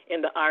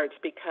in the arts,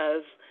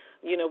 because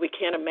we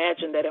can't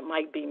imagine that it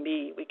might be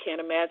me. We can't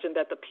imagine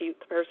that the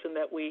person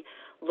that we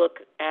look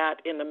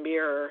at in the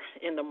mirror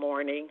in the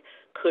morning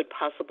could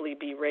possibly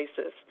be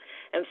racist.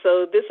 And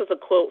so this is a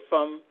quote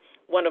from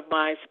one of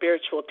my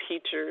spiritual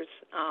teachers,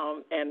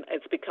 and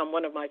it's become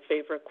one of my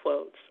favorite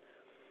quotes.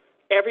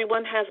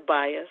 Everyone has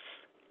bias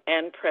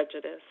and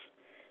prejudice.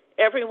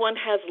 Everyone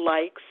has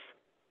likes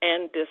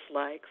and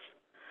dislikes.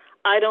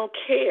 I don't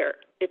care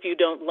if you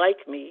don't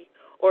like me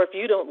or if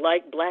you don't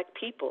like black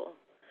people.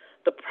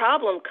 The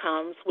problem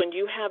comes when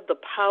you have the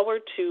power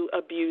to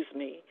abuse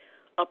me,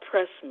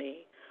 oppress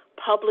me,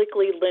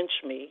 publicly lynch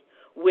me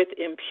with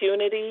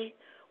impunity,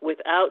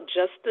 without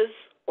justice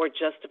or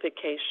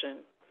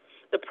justification.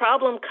 The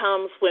problem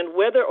comes when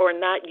whether or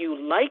not you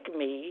like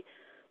me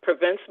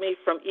prevents me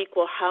from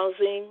equal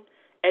housing,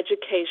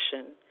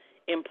 education,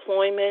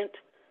 employment,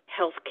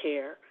 health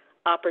care,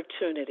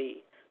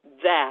 opportunity.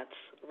 That's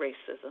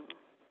racism.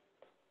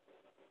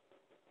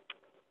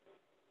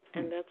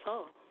 And that's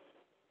all.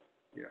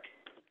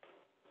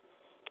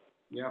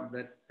 Yeah,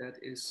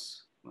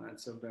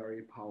 that's a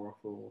very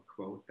powerful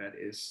quote. That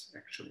is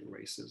actually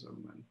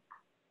racism, and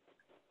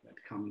that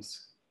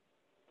comes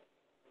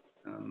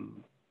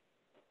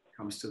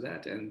to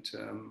that, and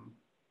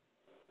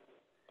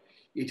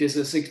it is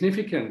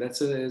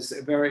that's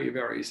a very,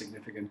 very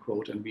significant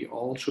quote, and we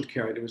all should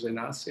carry it within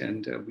us,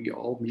 and we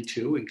all, me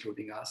too,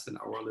 including us and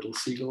our little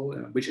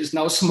Segal, which is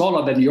now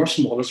smaller than your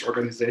smallest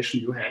organization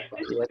you had, by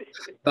the way.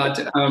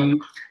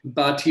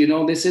 But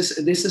this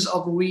is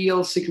of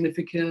real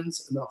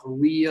significance and of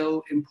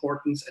real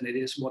importance, and it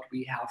is what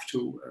we have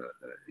to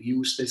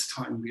use this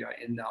time we are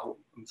in now.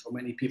 And so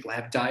many people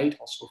have died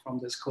also from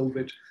this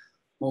COVID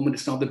moment.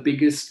 It's now the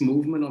biggest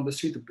movement on the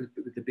street,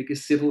 the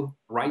biggest civil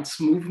rights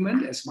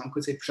movement, as one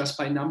could say, just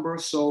by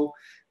numbers. So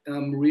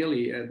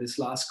really, this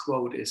last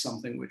quote is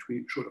something which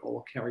we should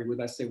all carry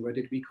with us. Say, where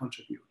did we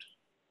contribute?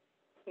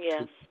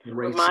 Yes.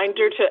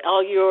 Reminder to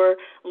all your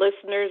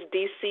listeners,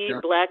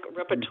 DC, Black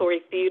Repertory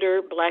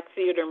Theater, Black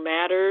Theater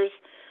Matters,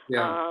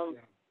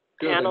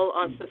 panel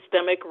on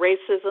systemic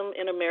racism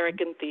in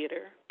American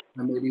theater.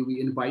 And maybe we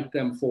invite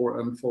them for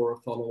a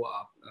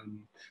follow-up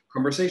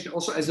conversation.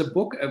 Also, as a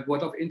book,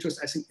 what of interest,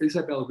 I think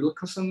Isabel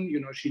Wilkerson,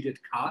 she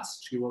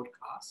wrote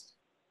Caste,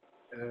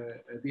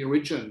 the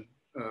origin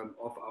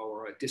of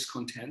our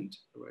discontent,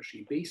 where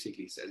she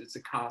basically says it's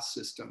a caste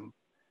system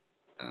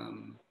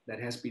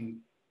that has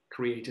been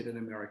created in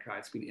America.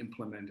 It's been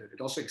implemented. It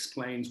also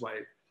explains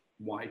why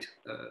white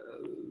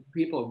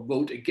people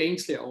vote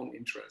against their own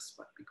interests,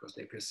 but because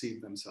they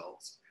perceive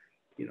themselves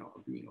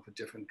being of a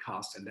different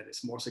caste, and that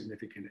is more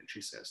significant. And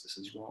she says this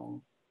is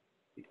wrong.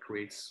 It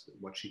creates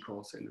what she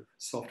calls in a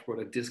soft word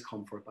a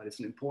discomfort, but it's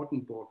an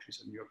important book.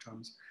 She's a New York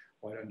Times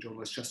writer and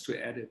journalist, just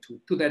to add it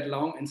to that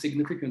long and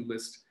significant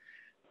list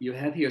you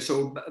had here.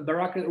 So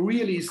Baraka,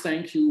 really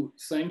thank you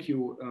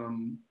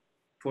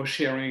for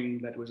sharing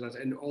that with us.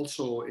 And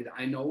also,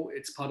 I know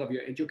it's part of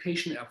your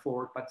education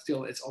effort, but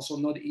still it's also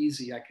not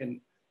easy. I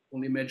can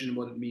only imagine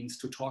what it means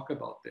to talk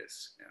about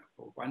this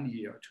for 1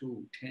 year,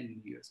 2,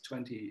 10 years,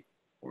 20,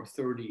 or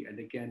 30, and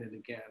again,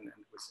 and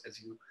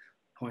as you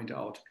point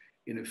out,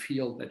 in a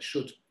field that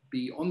should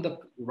be on the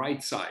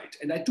right side.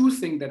 And I do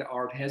think that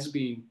art has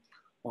been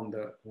on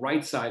the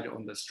right side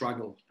on the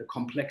struggle, the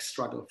complex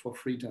struggle for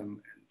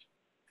freedom and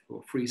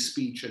for free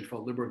speech and for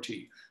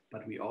liberty.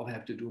 but we all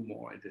have to do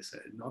more. It is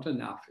not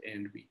enough,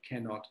 and we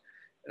cannot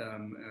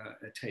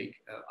take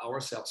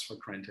ourselves for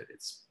granted.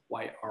 It's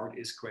why art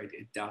is great.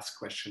 It does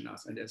question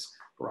us. And as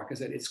Baraka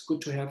said, it's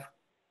good to have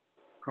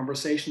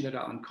conversations that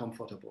are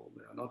uncomfortable.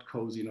 They are not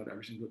cozy, not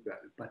everything good,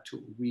 but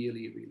to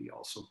really, really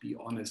also be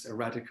honest, a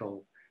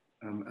radical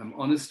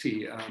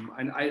honesty.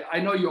 And I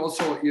know you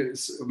also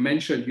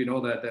mentioned,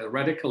 that the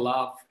Radical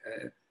Love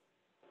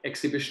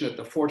exhibition at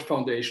the Ford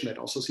Foundation, that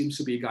also seems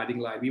to be a guiding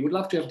light. We would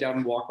love to have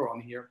Darren Walker on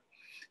here.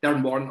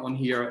 Darren Warren on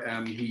here,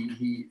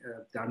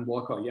 Darren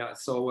Walker, yeah.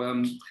 So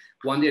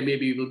one day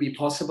maybe it will be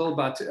possible,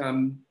 but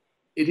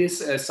it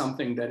is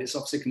something that is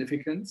of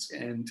significance,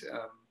 and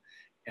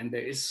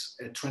there is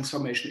a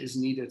transformation is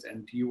needed,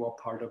 and you are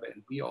part of it,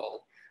 and we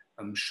all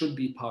should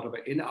be part of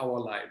it in our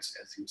lives,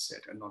 as you said,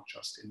 and not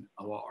just in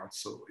our art.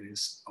 So it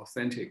is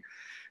authentic.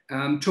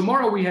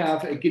 Tomorrow we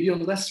have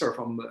Gideon Lester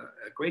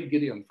great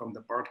Gideon from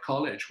the Bard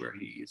College, where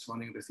he is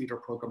running the theater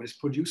program, is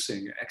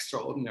producing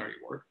extraordinary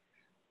work.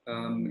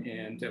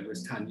 And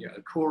with Tanya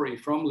Al-Khoury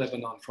from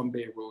Lebanon, from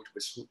Beirut,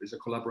 who is a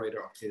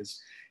collaborator of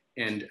his.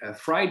 And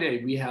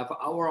Friday, we have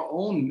our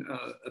own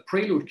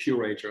Prelude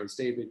curators,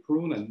 David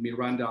Brun and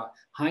Miranda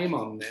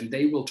Hyman, and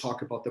they will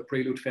talk about the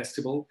Prelude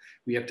Festival.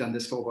 We have done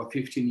this for over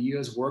 15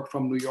 years, work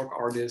from New York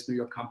artists, New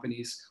York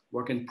companies,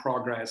 work in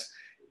progress.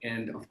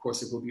 And of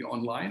course, it will be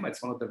online.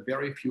 It's one of the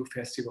very few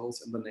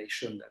festivals in the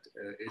nation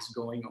that is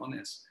going on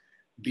as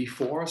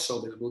before. So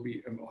there will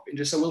be of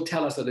interest. So will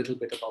tell us a little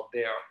bit about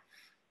their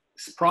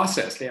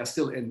process. They are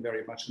still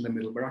very much in the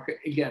middle. Baraka,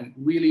 again,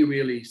 really,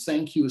 really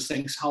thank you.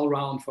 Thanks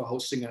HowlRound for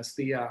hosting us,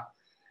 Thea,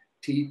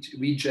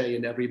 Vijay,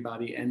 and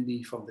everybody,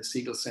 Andy from the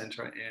Segal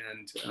Center.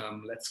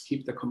 And let's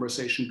keep the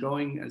conversation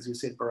going, as you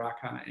said,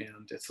 Baraka.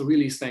 And so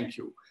really thank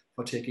you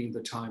for taking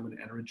the time and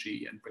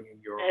energy and bringing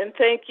your... And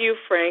thank you,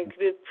 Frank,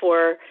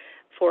 for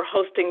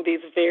hosting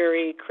these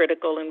very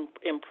critical and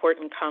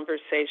important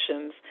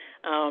conversations.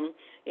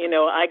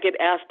 I get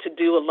asked to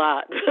do a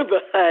lot,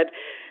 but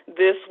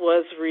this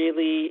was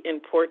really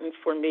important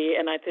for me,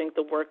 and I think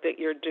the work that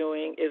you're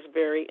doing is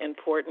very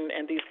important,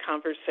 and these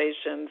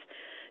conversations,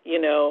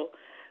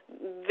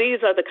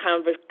 these are the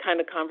kind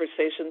of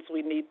conversations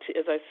we need to,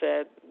 as I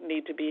said,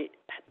 need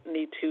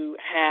to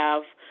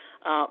have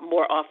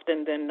more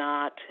often than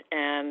not,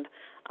 and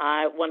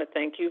I want to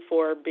thank you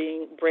for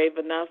being brave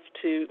enough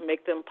to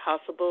make them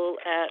possible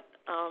at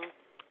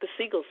the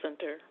Segal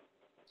Center.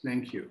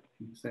 Thank you.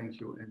 Thank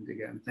you. And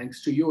again,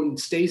 thanks to you, and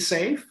stay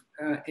safe.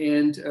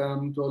 And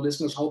to our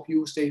listeners, hope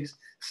you stay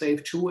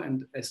safe too,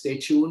 and stay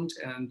tuned,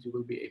 and you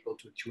will be able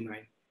to tune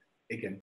in again.